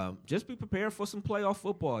 Just be prepared for some playoff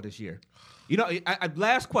football this year.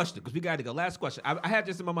 Last question, because we got to go. Last question. I had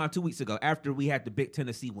this in my mind 2 weeks ago after we had the big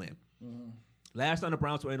Tennessee win. Last time the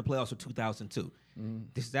Browns were in the playoffs was 2002.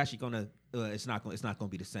 This is actually gonna. It's not gonna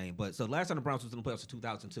be the same. But so last time the Browns was in the playoffs was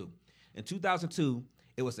 2002. In 2002,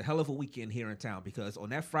 it was a hell of a weekend here in town because on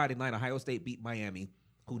that Friday night, Ohio State beat Miami,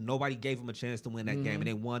 who nobody gave them a chance to win that game, and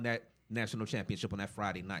they won that national championship on that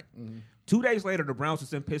Friday night. 2 days later, the Browns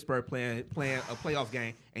was in Pittsburgh playing a playoff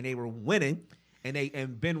game, and they were winning.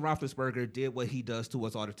 And Ben Roethlisberger did what he does to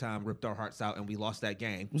us all the time, ripped our hearts out, and we lost that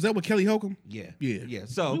game. Was that with Kelly Holcomb? Yeah.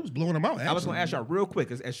 So he was blowing them out. I was going to ask y'all real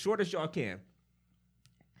quick, as short as y'all can.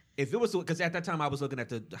 If it was, because at that time I was looking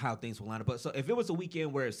at how things were lined up. But so if it was a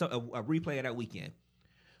weekend where it's a replay of that weekend,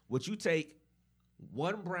 would you take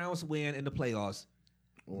one Browns win in the playoffs,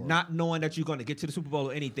 not knowing that you're going to get to the Super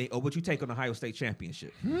Bowl or anything, or would you take an Ohio State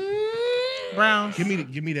championship? Browns. Give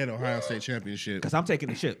me that Ohio State championship. Because I'm taking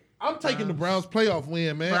the chip. I'm taking the Browns playoff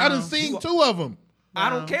win, man. Browns. I done seen 2 of them. I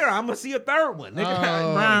don't care. I'm going to see a third one.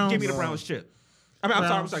 Nigga. Browns. Give me the Browns chip.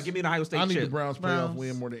 I'm sorry. Give me the Ohio State I need chip. the Browns playoff Browns.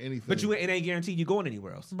 win more than anything. But it ain't guaranteed you going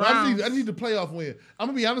anywhere else. I need the playoff win. I'm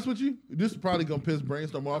gonna be honest with you. This is probably gonna piss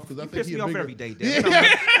Brainstorm off because I think Piss he me a off bigger, every day, Dan.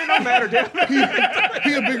 It don't matter, Dan.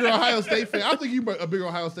 he a bigger Ohio State fan. I think you a bigger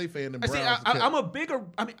Ohio State fan than Browns.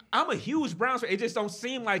 I'm a huge Browns fan. It just don't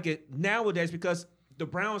seem like it nowadays because the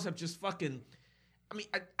Browns have just fucking. I mean,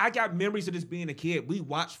 I got memories of this being a kid. We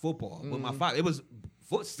watched football with my father. It was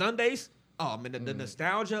Sundays. Oh man, the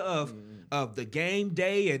nostalgia of the game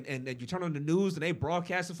day and you turn on the news and they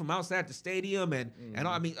broadcasting from outside the stadium and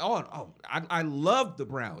I mean, I love the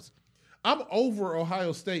Browns. I'm over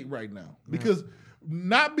Ohio State right now because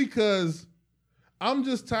I'm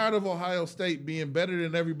just tired of Ohio State being better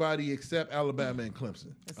than everybody except Alabama and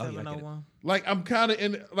Clemson. It's 701. Like I'm kind of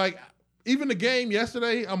in like even the game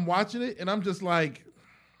yesterday. I'm watching it and I'm just like,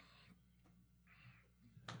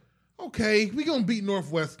 okay, we gonna beat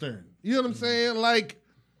Northwestern. You know what I'm saying? Like,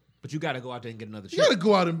 but you got to go out there and get another. You got to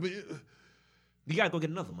go out and. You got to go get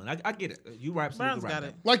another one. I get it. You absolutely right. Got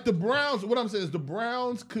it. Like the Browns, what I'm saying is the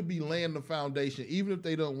Browns could be laying the foundation, even if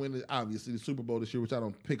they don't win it, obviously, the Super Bowl this year, which I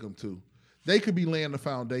don't pick them to. They could be laying the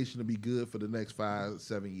foundation to be good for the next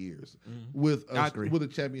 5-7 years with a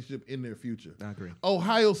championship in their future. I agree.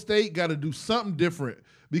 Ohio State got to do something different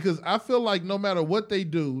because I feel like no matter what they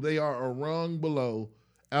do, they are a rung below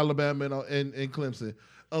Alabama and Clemson.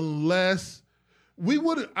 Unless I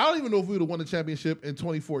don't even know if we would have won the championship in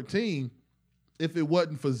 2014 if it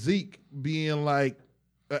wasn't for Zeke being like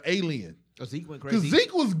an alien. Zeke went crazy. Because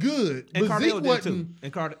Zeke was good, and but Zeke wasn't.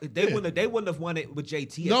 And they wouldn't have won it with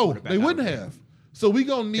JT. No, they wouldn't have. So we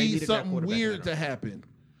gonna need something weird to happen,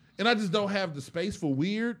 and I just don't have the space for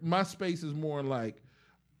weird. My space is more like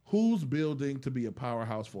who's building to be a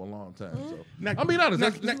powerhouse for a long time. So now, I mean,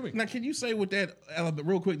 honest. Now, can you say with that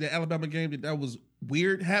real quick that Alabama game that was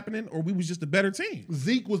weird happening, or we was just a better team?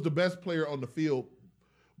 Zeke was the best player on the field,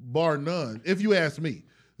 bar none. If you ask me,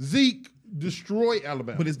 Zeke destroyed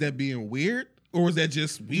Alabama. But is that being weird, or is that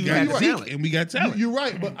just we got Zeke and we got talent? You're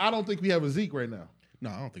right, but I don't think we have a Zeke right now. No,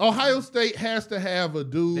 I don't think Ohio State has to have a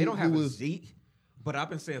dude. They don't have a Zeke, but I've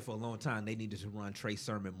been saying for a long time they needed to run Trey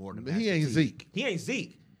Sermon more than he ain't Zeke. He ain't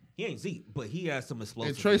Zeke, but he has some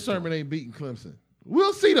explosive. And Trey Sermon ain't beating Clemson.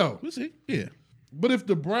 We'll see though. We'll see. Yeah. But if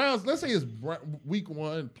the Browns, let's say it's week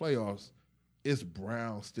 1 playoffs, it's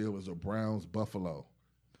Browns still is a Browns Buffalo.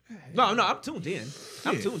 No, I'm tuned in.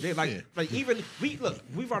 Tuned in. Like even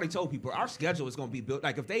we've already told people our schedule is going to be built.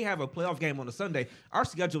 Like if they have a playoff game on a Sunday, our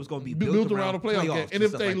schedule is going to be built around a playoff game. And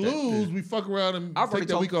if they lose, we fuck around and take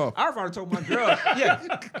that week off. I've already told my girl.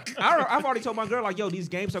 I've already told my girl like, yo, these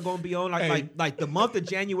games are going to be on like the month of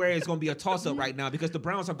January is going to be a toss up right now because the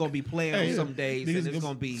Browns are going to be playing on some days and it's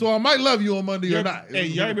going to be. So I might love you on Monday or not. Hey,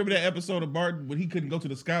 y'all remember that episode of Barton when he couldn't go to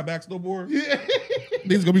the Skyback snowboard? Yeah.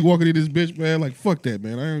 Niggas gonna be walking in this bitch, man. Like fuck that,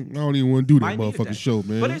 man. I don't even want to do that motherfucking show,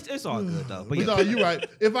 man. But it's all good though. But no, you're right.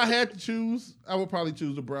 If I had to choose, I would probably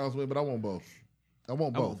choose the Browns win, but I want both.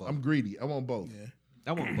 I'm greedy. I want both. Yeah.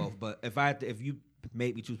 I want both. But if you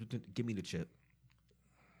made me choose, give me the chip.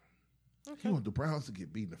 Okay. You want the Browns to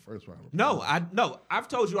get beat in the first round? No, I've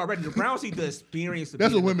told you already. The Browns need to experience.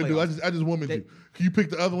 That's what women do. I just women do. Can you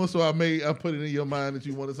pick the other one? So I put it in your mind that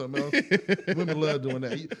you wanted something else. Women love doing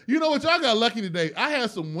that. You know what? Y'all got lucky today. I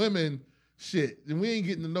had some women shit, and we ain't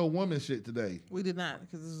getting to know woman shit today. We did not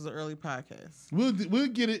because this is an early podcast. We'll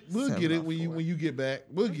get it. We'll get it when you get back.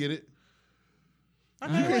 We'll get it.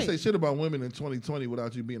 Okay, you can't say shit about women in 2020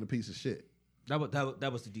 without you being a piece of shit. That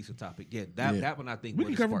was the decent topic. Yeah, that one I think we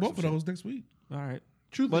can cover both of those next week. All right.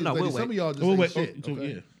 Truthfully, we'll some of y'all just shit. Okay?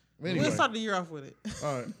 Yeah. Anyway. We'll start the year off with it.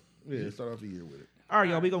 All right. Yeah, start off the year with it. All right,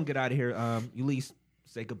 y'all. We're going to get out of here. Ulysses,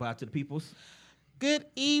 say goodbye to the peoples. Good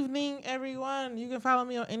evening, everyone. You can follow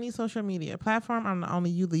me on any social media platform. I'm the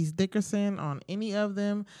only Ulysses Dickerson on any of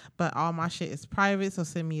them, but all my shit is private, so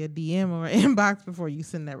send me a DM or an inbox before you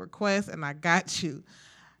send that request, and I got you.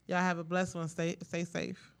 Y'all have a blessed one. Stay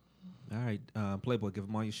safe. All right, Playboy, give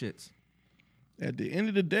them all your shits. At the end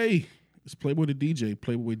of the day, it's Playboy the DJ,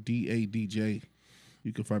 Playboy DADJ.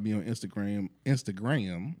 You can find me on Instagram.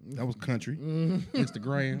 That was country.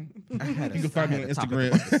 Instagram. You can find me on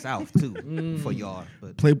Instagram. The South too for y'all.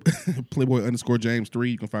 But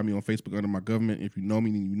Playboy_James3. You can find me on Facebook under my government. If you know me,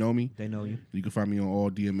 then you know me. They know you. You can find me on all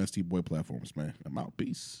DMST Boy platforms, man. I'm out.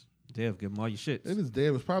 Peace. Dev, give them all your shits. It is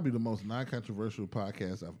Dev. It's probably the most non-controversial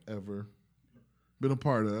podcast I've ever been a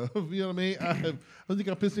part of. You know what I mean? I don't think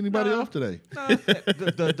I pissed anybody off today.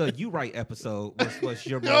 The You Right episode was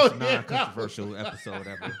your most non-controversial episode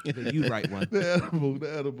ever. The You Right one. The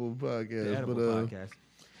edible podcast. The edible podcast.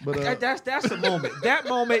 But that's a moment. That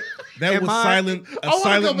moment. That was silent. I want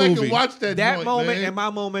to go back and watch that. That moment man. and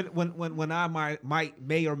my moment when I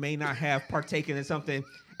may or may not have partaken in something,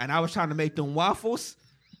 and I was trying to make them waffles,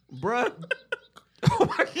 bruh. Oh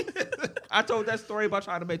my God. I told that story about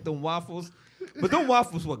trying to make them waffles. But them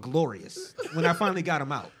waffles were glorious when I finally got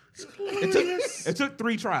them out. It took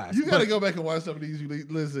 3 tries. You got to go back and watch some of these.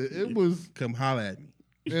 Listen, it was come holler at me.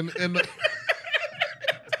 And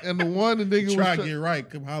And the nigga try to get right.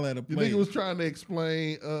 Come holler at a the plane. nigga was trying to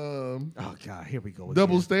explain. Oh God, here we go.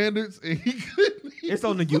 Double again. standards, and he couldn't. It's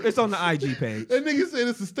on the IG page. That nigga said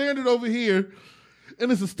it's a standard over here,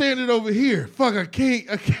 and it's a standard over here. Fuck, I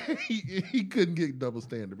can't. He couldn't get double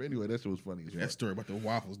standard. But anyway, that shit was funny as fuck. That story about the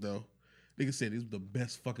waffles though. Nigga said these were the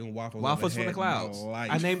best fucking waffles. Waffles I've from the ever had in my clouds.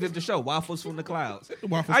 life. I named it the show. Waffles from the clouds.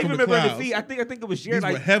 Waffles I from even the remember clouds. the feed. I think it was Jared.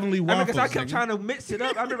 These were heavenly because I waffles, kept nigga. trying to mix it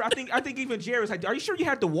up. I remember. I think even Jared was like, "Are you sure you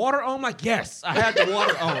had the water on?" I'm like, "Yes, I had the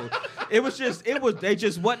water on." They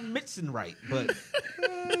just wasn't mixing right. But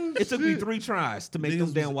it took me 3 tries to make them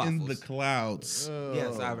Niggas damn was in waffles. the clouds.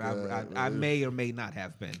 Yes, I may or may not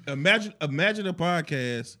have been. Imagine a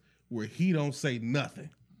podcast where he don't say nothing.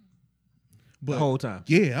 But The whole time.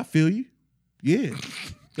 Yeah, I feel you. Yeah.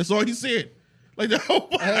 That's all he said. Like the whole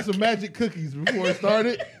I had some magic cookies before it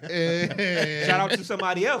started. And Shout out to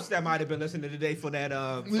somebody else that might have been listening today for that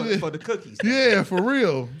for the cookies. yeah, for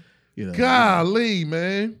real. you know, Golly,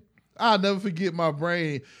 man. I'll never forget my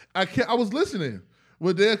brain. I was listening.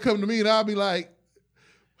 Well, they'll come to me and I'll be like,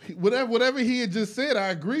 whatever he had just said, I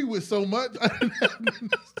agree with so much.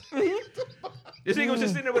 This nigga was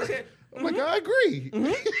just sitting there with his head. I'm like, I agree.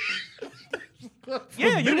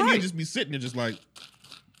 Yeah, you're He'd right. just be sitting there just like,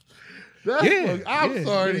 That's Yeah, I'm yeah,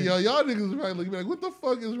 sorry to yeah. y'all. Y'all niggas probably looking like, what the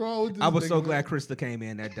fuck is wrong with this I was nigga, so man? glad Krista came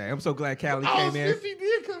in that day. I'm so glad Callie Oh, came in. Sissy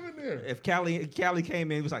did come in there. If Callie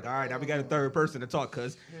came in, he was like, all right, now we got a third person to talk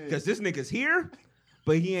because this nigga's here,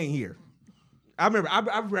 but he ain't here. I remember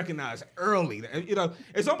I recognized early that,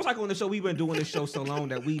 it's almost like on the show, we've been doing this show so long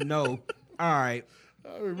that we know, all right,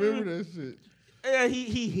 I remember that shit. yeah,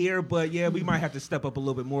 he here, but yeah, we might have to step up a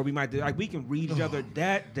little bit more. We might we can read each other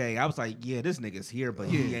that day. I was like, yeah, this nigga's here, but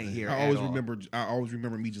he ain't here. I always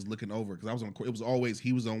remember me just looking over because I was on. It was always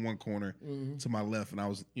he was on one corner to my left, and I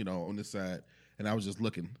was on this side, and I was just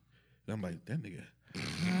looking, and I'm like, that nigga,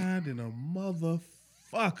 God in a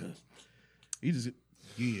motherfucker. He just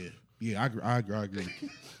I agree. All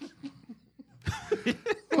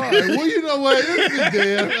right, well, you know what? This is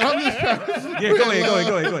dead. I'm just trying to Yeah,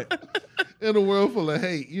 go ahead. in a world full of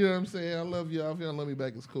hate. You know what I'm saying? I love y'all. If y'all love me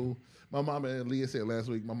back, it's cool. My mama and Leah said last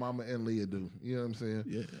week, my mama and Leah do. You know what I'm saying?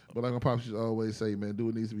 Yeah. But like my pop should always say, man, do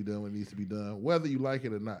what needs to be done when it needs to be done, whether you like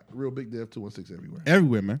it or not. Real Big Dev 216 everywhere.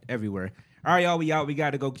 Everywhere, man. Everywhere. All right, y'all, we out. We got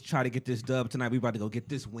to go try to get this dub tonight. We about to go get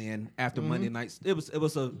this win after Monday night. It was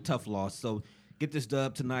a tough loss, so get this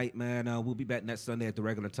dub tonight, man. We'll be back next Sunday at the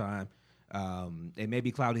regular time. It may be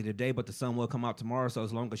cloudy today, but the sun will come out tomorrow. So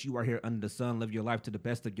as long as you are here under the sun, live your life to the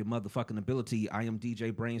best of your motherfucking ability. I am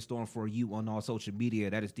DJ Brainstorm for you on all social media.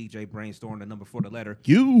 That is DJ Brainstorm, the number for the letter.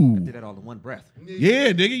 You. Did that all in one breath.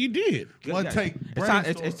 Yeah, nigga, you did. One take.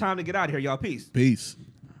 It's time to get out of here, y'all. Peace. Peace.